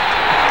 Sacked.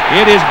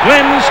 It is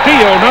Glenn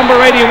Steele, number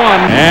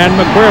 81. And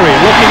McQuarrie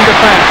looking to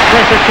pass.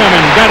 Pressure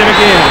coming. Got him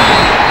again.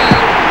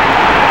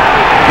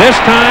 This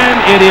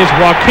time it is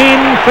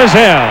Joaquin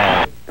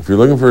Fizel. If you're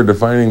looking for a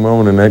defining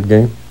moment in that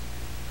game,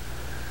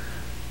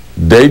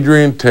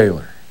 Dadrian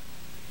Taylor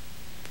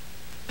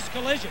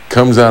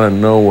comes out of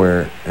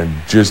nowhere and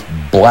just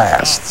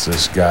blasts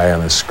this guy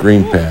on a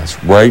screen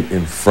pass right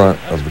in front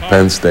of the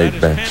Penn State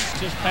bench.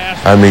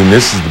 I mean,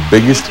 this is the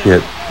biggest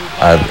hit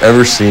I've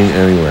ever seen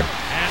anywhere.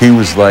 He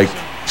was like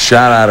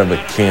shot out of a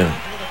cannon.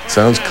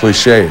 Sounds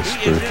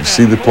cliche-ish, but if you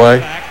see the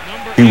play,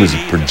 he was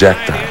a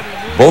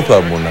projectile. Both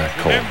of them were not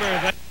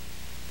cold.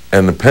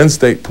 And the Penn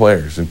State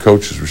players and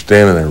coaches were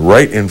standing there.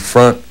 Right in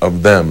front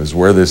of them is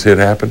where this hit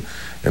happened.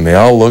 And they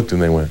all looked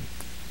and they went,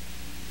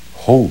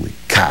 holy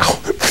cow,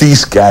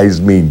 these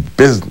guys mean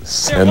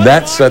business. And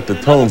that set the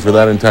tone for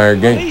that entire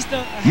game.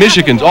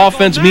 Michigan's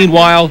offense,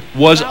 meanwhile,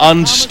 was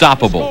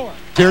unstoppable.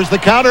 Here's the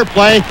counter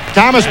play.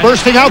 Thomas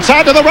bursting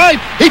outside to the right.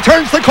 He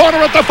turns the corner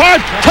at the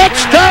 5.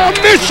 Touchdown,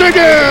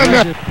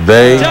 Michigan!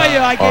 They,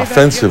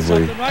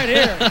 offensively,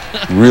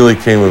 really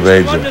came of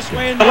age.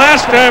 The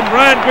last time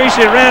Brian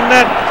Griese ran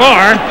that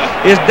far,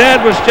 his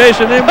dad was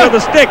chasing him with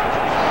a stick.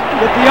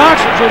 With the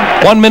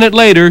oxygen. 1 minute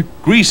later,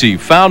 Griese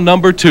found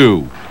number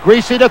 2.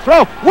 Griese to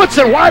throw.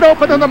 Woodson wide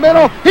open in the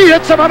middle. He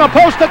hits him on a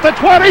post at the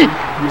 20.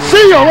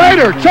 See you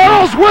later,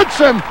 Charles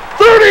Woodson.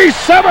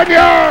 37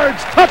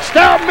 yards.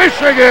 Touchdown,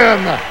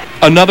 Michigan.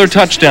 Another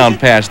touchdown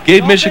pass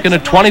gave Michigan a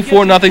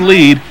 24-0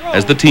 lead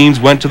as the teams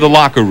went to the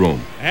locker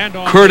room.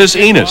 Curtis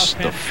Enos,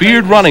 the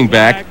feared running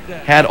back,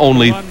 had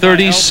only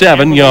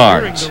 37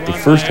 yards. The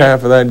first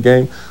half of that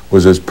game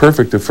was as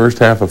perfect a first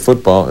half of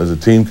football as a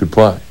team could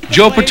play.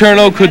 Joe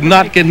Paterno could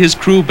not get his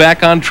crew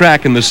back on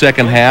track in the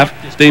second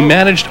half. They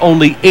managed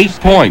only 8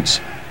 points,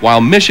 while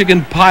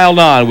Michigan piled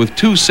on with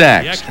 2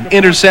 sacks, an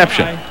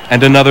interception,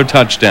 and another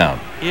touchdown.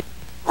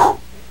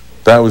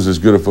 That was as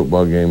good a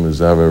football game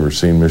as I've ever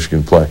seen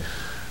Michigan play.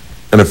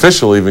 An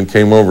official even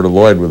came over to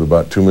Lloyd with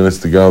about 2 minutes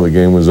to go. The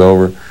game was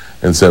over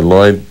and said,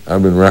 Lloyd,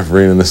 I've been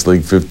refereeing in this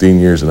league 15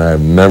 years and I have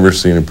never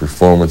seen a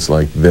performance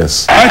like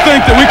this. I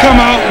think that we come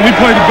out and we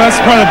played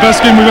probably the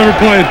best game we've ever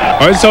played.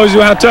 It shows you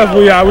how tough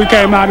we are. We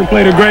came out and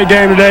played a great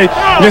game today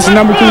against the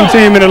number 2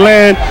 team in the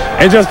land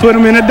and just put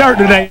them in the dirt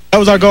today. That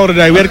was our goal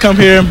today. We had to come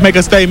here, make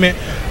a statement,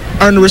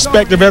 earn the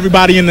respect of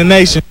everybody in the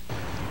nation.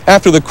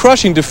 After the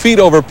crushing defeat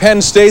over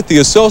Penn State, the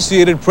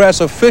Associated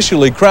Press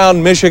officially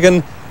crowned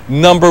Michigan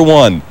number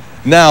 1.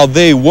 Now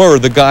they were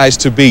the guys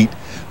to beat.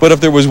 But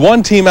if there was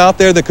one team out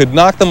there that could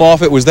knock them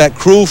off, it was that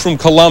crew from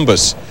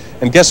Columbus.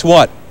 And guess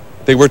what?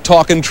 They were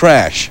talking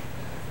trash.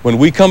 When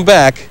we come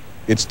back,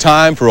 it's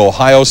time for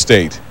Ohio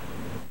State.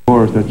 Of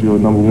course, that you're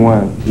number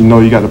 1. You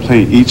know you got to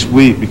play each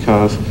week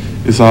because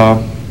it's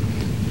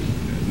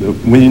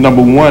when you're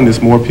number 1,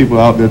 there's more people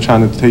out there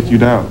trying to take you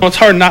down. Well, it's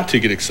hard not to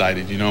get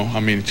excited, you know.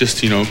 I mean,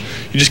 just, you know,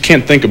 you just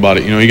can't think about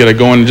it. You know, you got to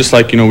go in just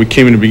like, you know, we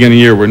came in the beginning of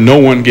the year where no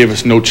one gave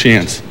us no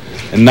chance.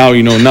 And now,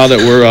 you know, now that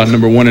we're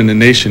number 1 in the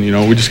nation, you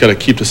know, we just got to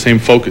keep the same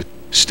focus.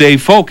 Stay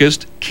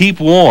focused, keep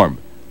warm.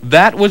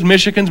 That was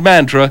Michigan's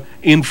mantra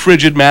in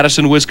frigid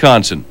Madison,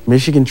 Wisconsin.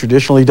 Michigan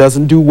traditionally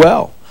doesn't do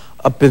well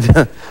up in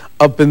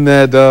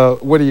that,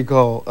 what do you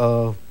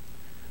call,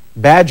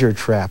 Badger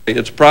trap.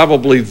 It's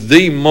probably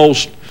the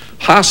most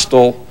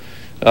hostile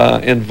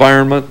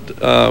environment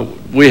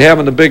we have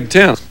in the Big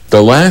Ten.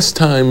 The last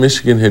time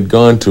Michigan had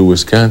gone to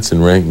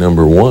Wisconsin ranked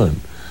number 1,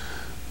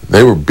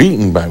 they were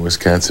beaten by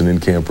Wisconsin in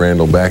Camp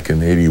Randall back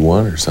in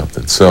 '81 or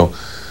something. So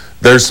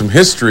there's some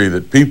history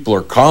that people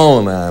are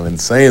calling on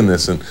and saying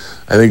this, and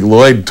I think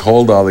Lloyd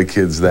told all the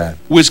kids that.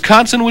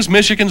 Wisconsin was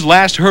Michigan's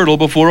last hurdle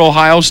before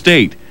Ohio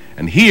State,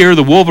 and here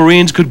the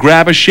Wolverines could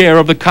grab a share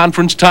of the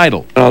conference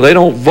title. They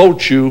don't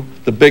vote you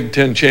the Big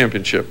Ten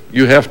championship.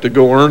 You have to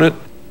go earn it.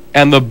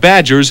 And the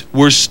Badgers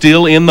were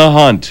still in the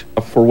hunt.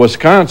 For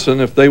Wisconsin,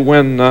 if they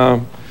win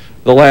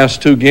the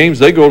last 2 games,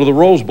 they go to the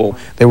Rose Bowl.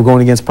 They were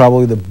going against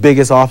probably the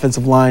biggest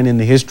offensive line in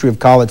the history of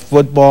college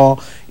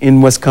football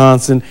in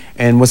Wisconsin,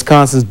 and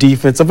Wisconsin's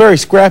defense, a very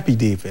scrappy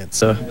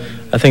defense. I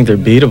think they're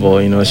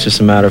beatable. You know, it's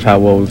just a matter of how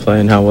well we play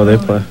and how well they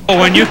play.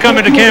 When you come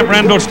into Camp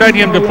Randall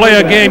Stadium to play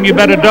a game, you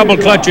better double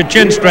clutch your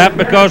chin strap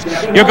because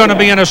you're going to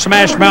be in a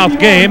smash mouth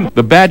game.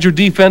 The Badger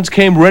defense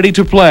came ready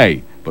to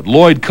play. But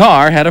Lloyd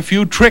Carr had a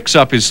few tricks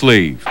up his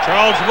sleeve.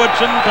 Charles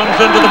Woodson comes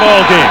into the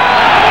ball game.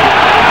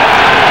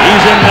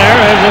 He's in there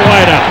as a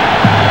wideout.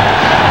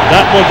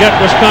 That will get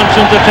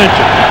Wisconsin's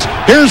attention.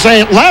 Here's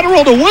a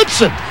lateral to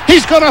Woodson.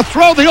 He's going to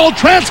throw the old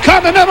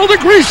transcontinental to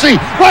Greasy.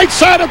 Right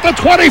side at the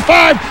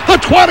 25, the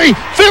 20,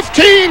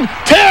 15,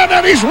 10,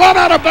 and he's run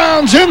out of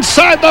bounds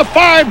inside the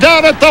 5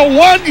 down at the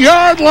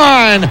 1-yard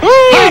line.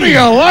 Ooh. How do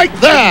you like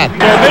that?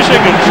 Well,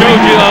 Michigan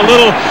showed you a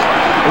little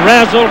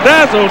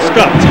razzle-dazzle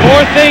stuff.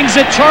 More things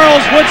that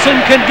Charles Woodson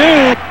can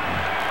do.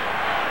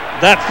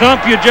 That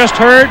thump you just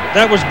heard,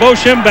 that was Bo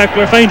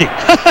Schembechler fainting.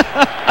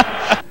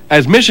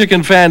 As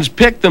Michigan fans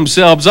picked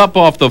themselves up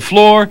off the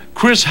floor,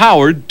 Chris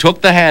Howard took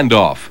the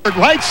handoff.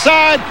 Right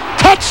side,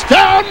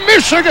 touchdown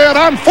Michigan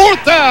on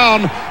 4th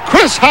down.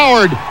 Chris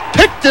Howard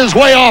picked his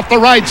way off the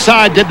right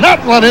side, did not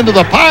run into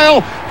the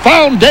pile,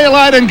 found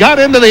daylight and got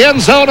into the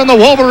end zone, and the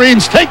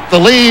Wolverines take the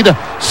lead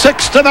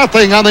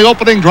 6-0 on the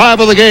opening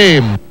drive of the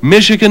game.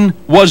 Michigan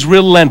was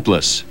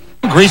relentless.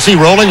 Greasy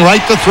rolling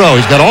right to throw.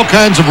 He's got all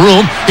kinds of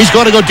room. He's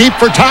going to go deep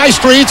for Ty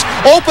Streets.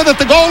 Open at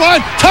the goal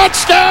line.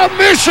 Touchdown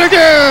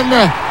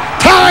Michigan!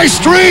 Ty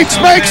Streets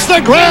makes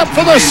the grab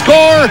for the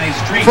score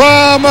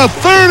from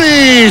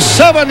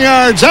 37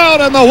 yards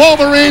out, and the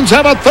Wolverines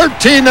have a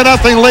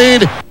 13-0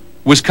 lead.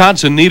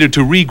 Wisconsin needed to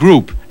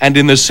regroup, and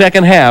in the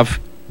second half,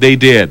 they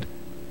did.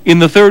 In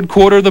the third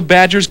quarter, the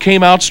Badgers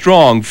came out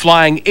strong,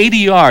 flying 80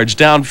 yards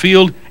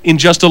downfield in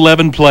just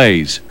 11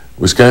 plays.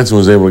 Wisconsin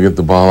was able to get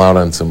the ball out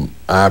on some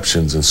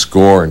options and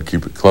score and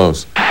keep it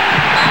close. They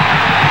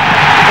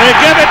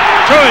give it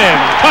to him.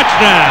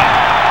 Touchdown.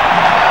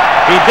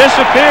 He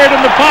disappeared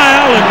in the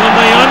pile, and when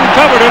they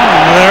uncovered him,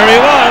 there he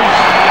was.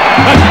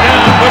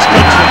 Touchdown,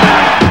 Wisconsin.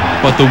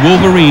 But the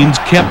Wolverines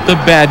kept the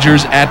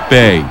Badgers at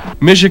bay.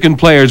 Michigan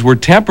players were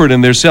tempered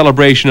in their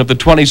celebration of the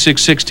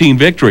 26-16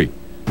 victory.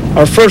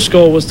 Our first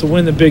goal was to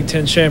win the Big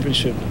Ten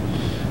championship.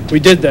 We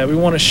did that. We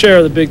want to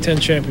share the Big Ten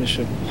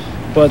championship.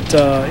 But,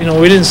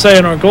 we didn't say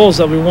in our goals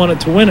that we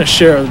wanted to win a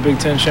share of the Big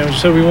Ten championship.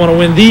 So we want to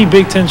win the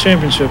Big Ten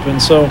championship. And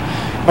so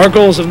our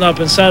goals have not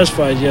been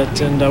satisfied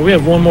yet, and we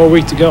have one more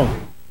week to go.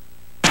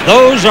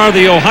 Those are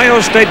the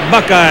Ohio State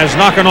Buckeyes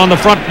knocking on the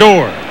front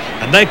door,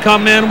 and they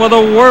come in with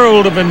a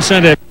world of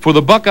incentive. For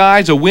the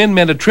Buckeyes, a win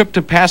meant a trip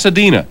to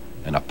Pasadena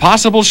and a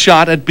possible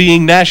shot at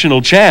being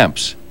national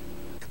champs.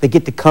 They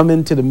get to come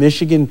into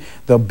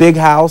the big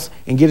house,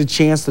 and get a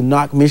chance to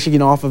knock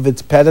Michigan off of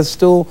its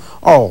pedestal.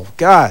 Oh,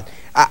 God.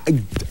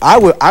 I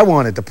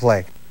wanted to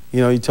play.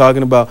 You're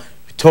talking about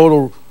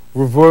total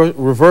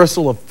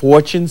reversal of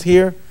fortunes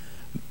here.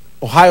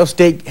 Ohio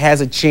State has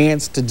a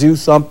chance to do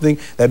something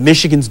that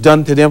Michigan's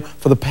done to them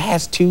for the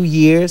past 2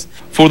 years.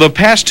 For the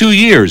past 2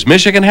 years,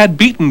 Michigan had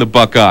beaten the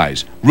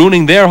Buckeyes,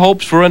 ruining their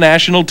hopes for a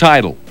national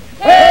title.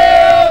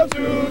 Hail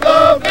to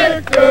the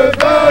victors,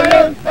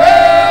 valiant!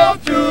 Hail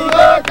to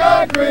the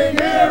conquering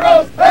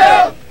heroes!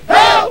 Hail,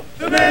 hail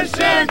to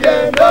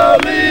Michigan, the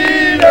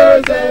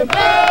leaders and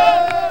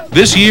hail!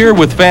 This year,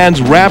 with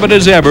fans rabid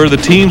as ever, the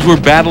teams were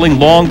battling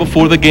long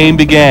before the game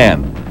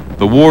began.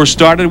 The war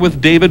started with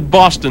David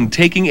Boston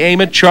taking aim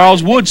at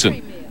Charles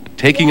Woodson,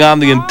 taking on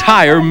the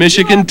entire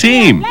Michigan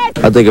team.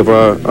 I think if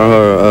our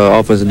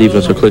offense and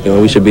defense are clicking,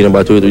 we should beat them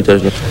by 2 or 3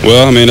 touchdowns.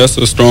 Well, that's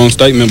a strong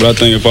statement, but I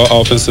think if our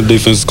offense and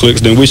defense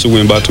clicks, then we should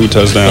win by 2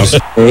 touchdowns.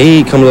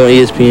 He comes on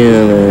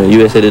ESPN and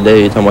USA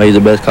Today talking about he's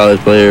the best college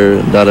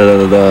player,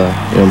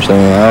 da-da-da-da-da. You know what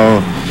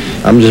I'm saying?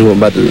 I'm just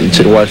about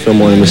to watch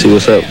film on him and see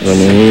what's up. He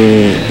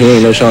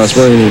ain't no Sean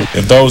Spring.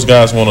 If those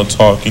guys want to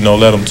talk,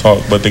 let them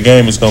talk. But the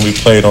game is going to be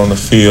played on the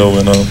field,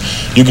 and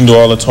you can do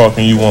all the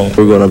talking you want.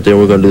 We're going up there,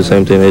 we're going to do the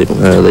same thing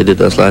they did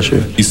to us last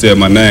year. He said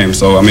my name,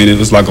 so, it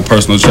was like a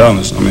personal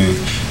challenge.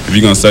 If you're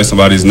going to say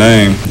somebody's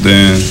name,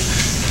 then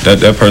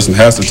that person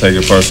has to take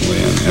it personally.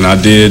 And I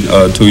did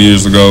 2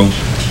 years ago,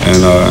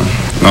 and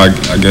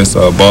I guess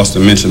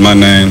Boston mentioned my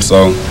name,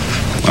 so,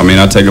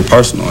 I take it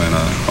personal. And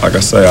like I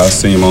say, I'll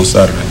see him on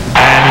Saturday.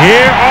 And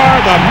here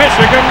are the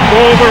Michigan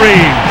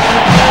Wolverines.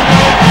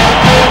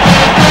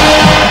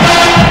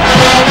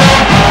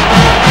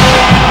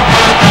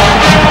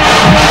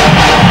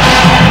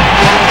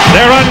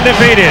 They're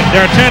undefeated.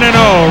 They're 10-0,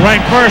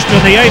 ranked first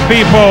in the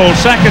AP poll,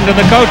 second in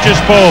the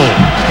coaches poll.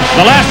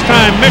 The last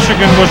time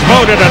Michigan was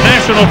voted a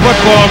National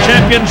Football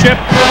Championship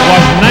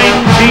was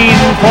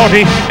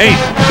 1948.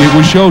 It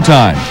was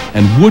showtime,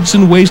 and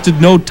Woodson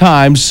wasted no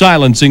time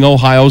silencing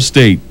Ohio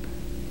State.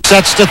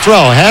 Sets to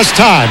throw, has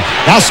time,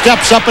 now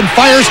steps up and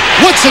fires.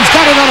 Woodson's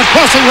got it on a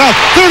crossing route.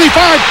 35,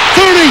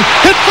 30,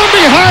 hit from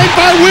behind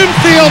by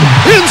Winfield,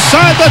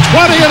 inside the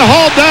 20 and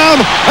hauled down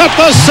at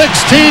the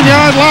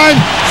 16-yard line.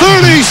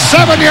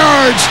 37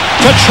 yards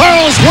to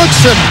Charles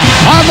Woodson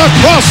on the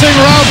crossing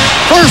route.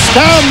 First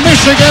down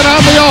Michigan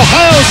on the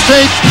Ohio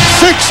State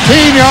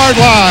 16-yard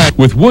line.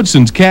 With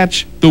Woodson's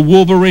catch, the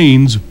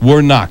Wolverines were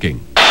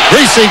knocking.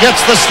 Greasy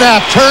gets the snap,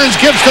 turns,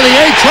 gives to the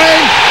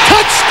A-train.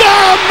 Touchdown!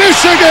 Touchdown,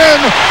 Michigan!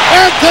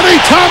 Anthony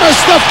Thomas,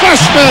 the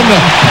freshman,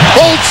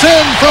 bolts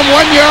in from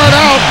 1 yard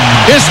out.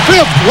 His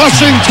 5th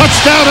rushing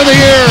touchdown of the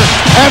year.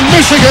 And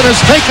Michigan has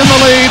taken the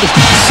lead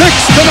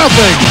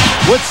 6-0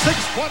 with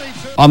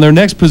 6:22. On their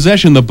next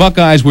possession, the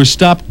Buckeyes were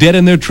stopped dead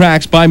in their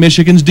tracks by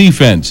Michigan's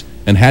defense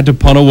and had to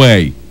punt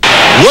away.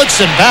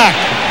 Woodson back,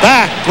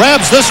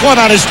 grabs this one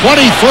on his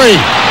 23,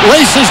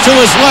 races to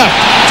his left,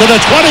 to the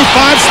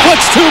 25,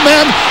 splits 2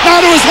 men, now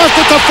to his left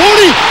at the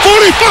 40,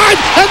 45,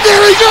 and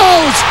there he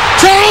goes!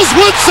 Charles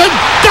Woodson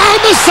down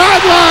the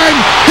sideline.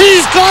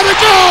 He's got to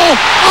go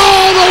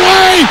all the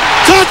way.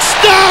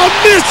 Touchdown,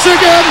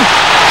 Michigan!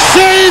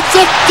 Shades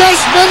of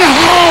Desmond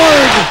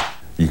Howard!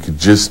 You could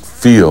just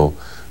feel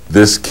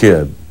this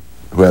kid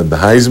who had the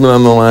Heisman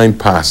on the line,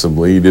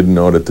 possibly, he didn't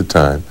know it at the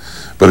time,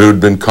 but who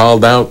had been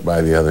called out by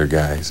the other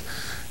guys.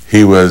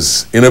 He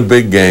was in a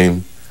big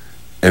game,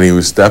 and he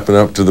was stepping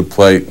up to the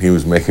plate, and he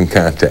was making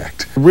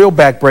contact. The real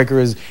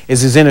backbreaker is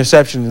his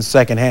interception in the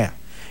second half,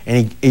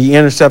 and he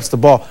intercepts the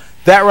ball.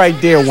 That right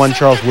there won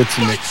Charles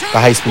Woodson the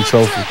Heisman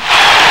Trophy.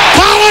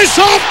 Polish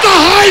off the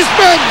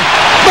Heisman!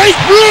 Make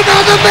room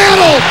on the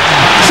mantle!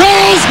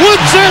 Charles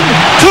Woodson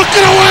took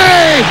it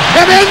away!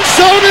 An end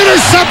zone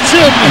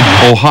interception!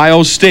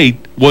 Ohio State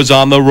was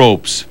on the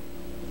ropes.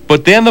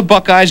 But then the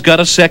Buckeyes got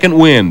a second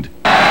wind.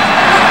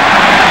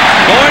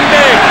 Going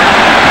big.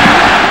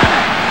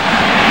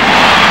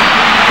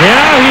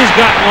 Yeah, he's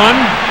got one.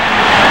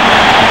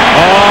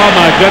 Oh,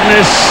 my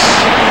goodness.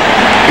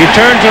 He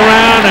turns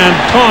around and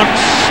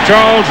taunts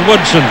Charles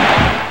Woodson.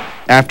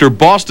 After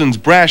Boston's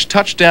brash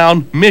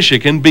touchdown,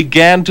 Michigan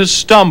began to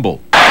stumble.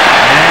 And the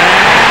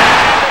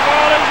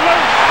ball is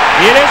loose.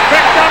 It is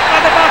picked up by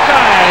the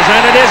Buckeyes,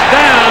 and it is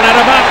down at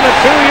about the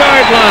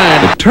 2-yard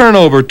line. The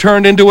turnover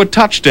turned into a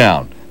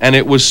touchdown, and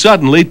it was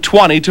suddenly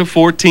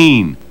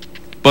 20-14.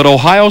 But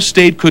Ohio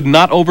State could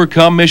not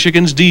overcome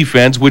Michigan's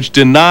defense, which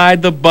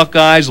denied the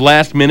Buckeyes'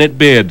 last-minute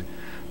bid.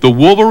 The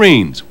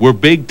Wolverines were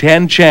Big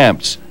Ten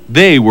champs.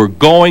 They were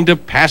going to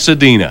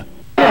Pasadena.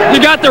 You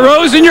got the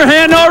rose in your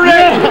hand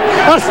already?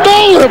 I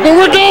stole it, but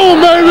we're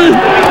going, baby.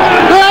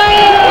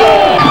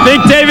 I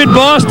think David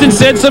Boston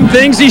said some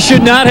things he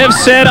should not have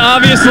said,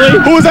 obviously.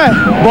 Who was that?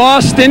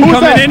 Boston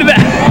coming into that.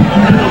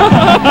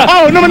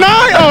 Oh, number 9?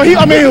 Oh,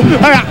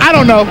 I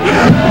don't know.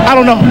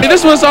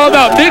 This was all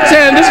about Big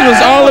Ten. This was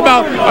all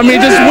about,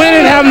 just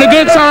winning, having a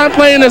good time,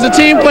 playing as a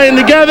team, playing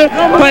together,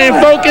 playing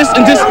focused,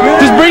 and just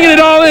bringing it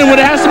all in when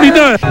it has to be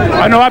done.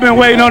 I know I've been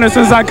waiting on it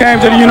since I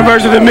came to the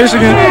University of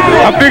Michigan.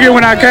 I figured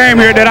when I came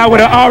here that I would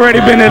have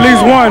already been at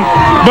least one.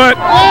 But,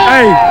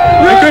 hey,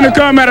 it couldn't have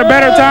come at a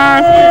better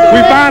time.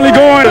 We finally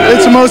going.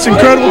 It's the most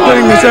incredible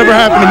thing that's ever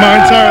happened in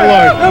my entire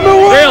life.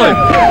 Really?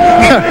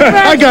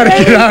 I got to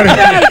get out of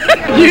here.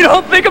 You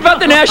don't think about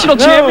the national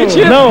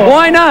championship? No.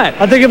 Why not?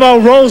 I think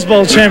about Rose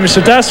Bowl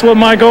championship. That's what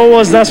my goal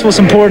was. That's what's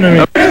important to me.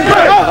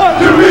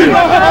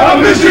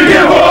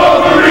 Michigan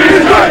Wolverine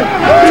is great.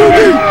 To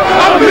me,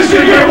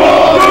 Michigan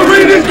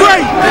Wolverine is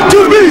great. To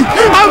me,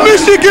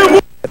 Michigan.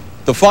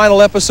 The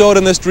final episode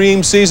in this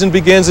dream season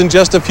begins in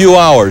just a few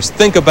hours.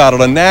 Think about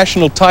it, a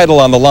national title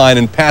on the line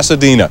in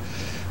Pasadena.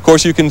 Of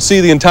course, you can see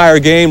the entire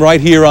game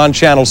right here on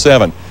Channel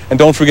 7. And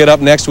don't forget, up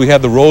next we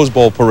have the Rose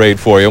Bowl parade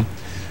for you.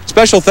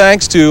 Special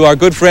thanks to our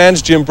good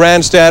friends Jim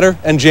Brandstatter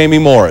and Jamie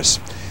Morris.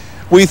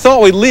 We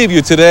thought we'd leave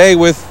you today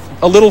with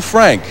a little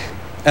Frank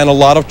and a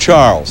lot of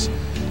Charles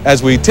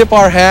as we tip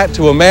our hat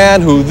to a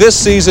man who this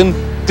season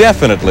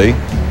definitely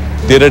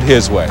did it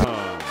his way.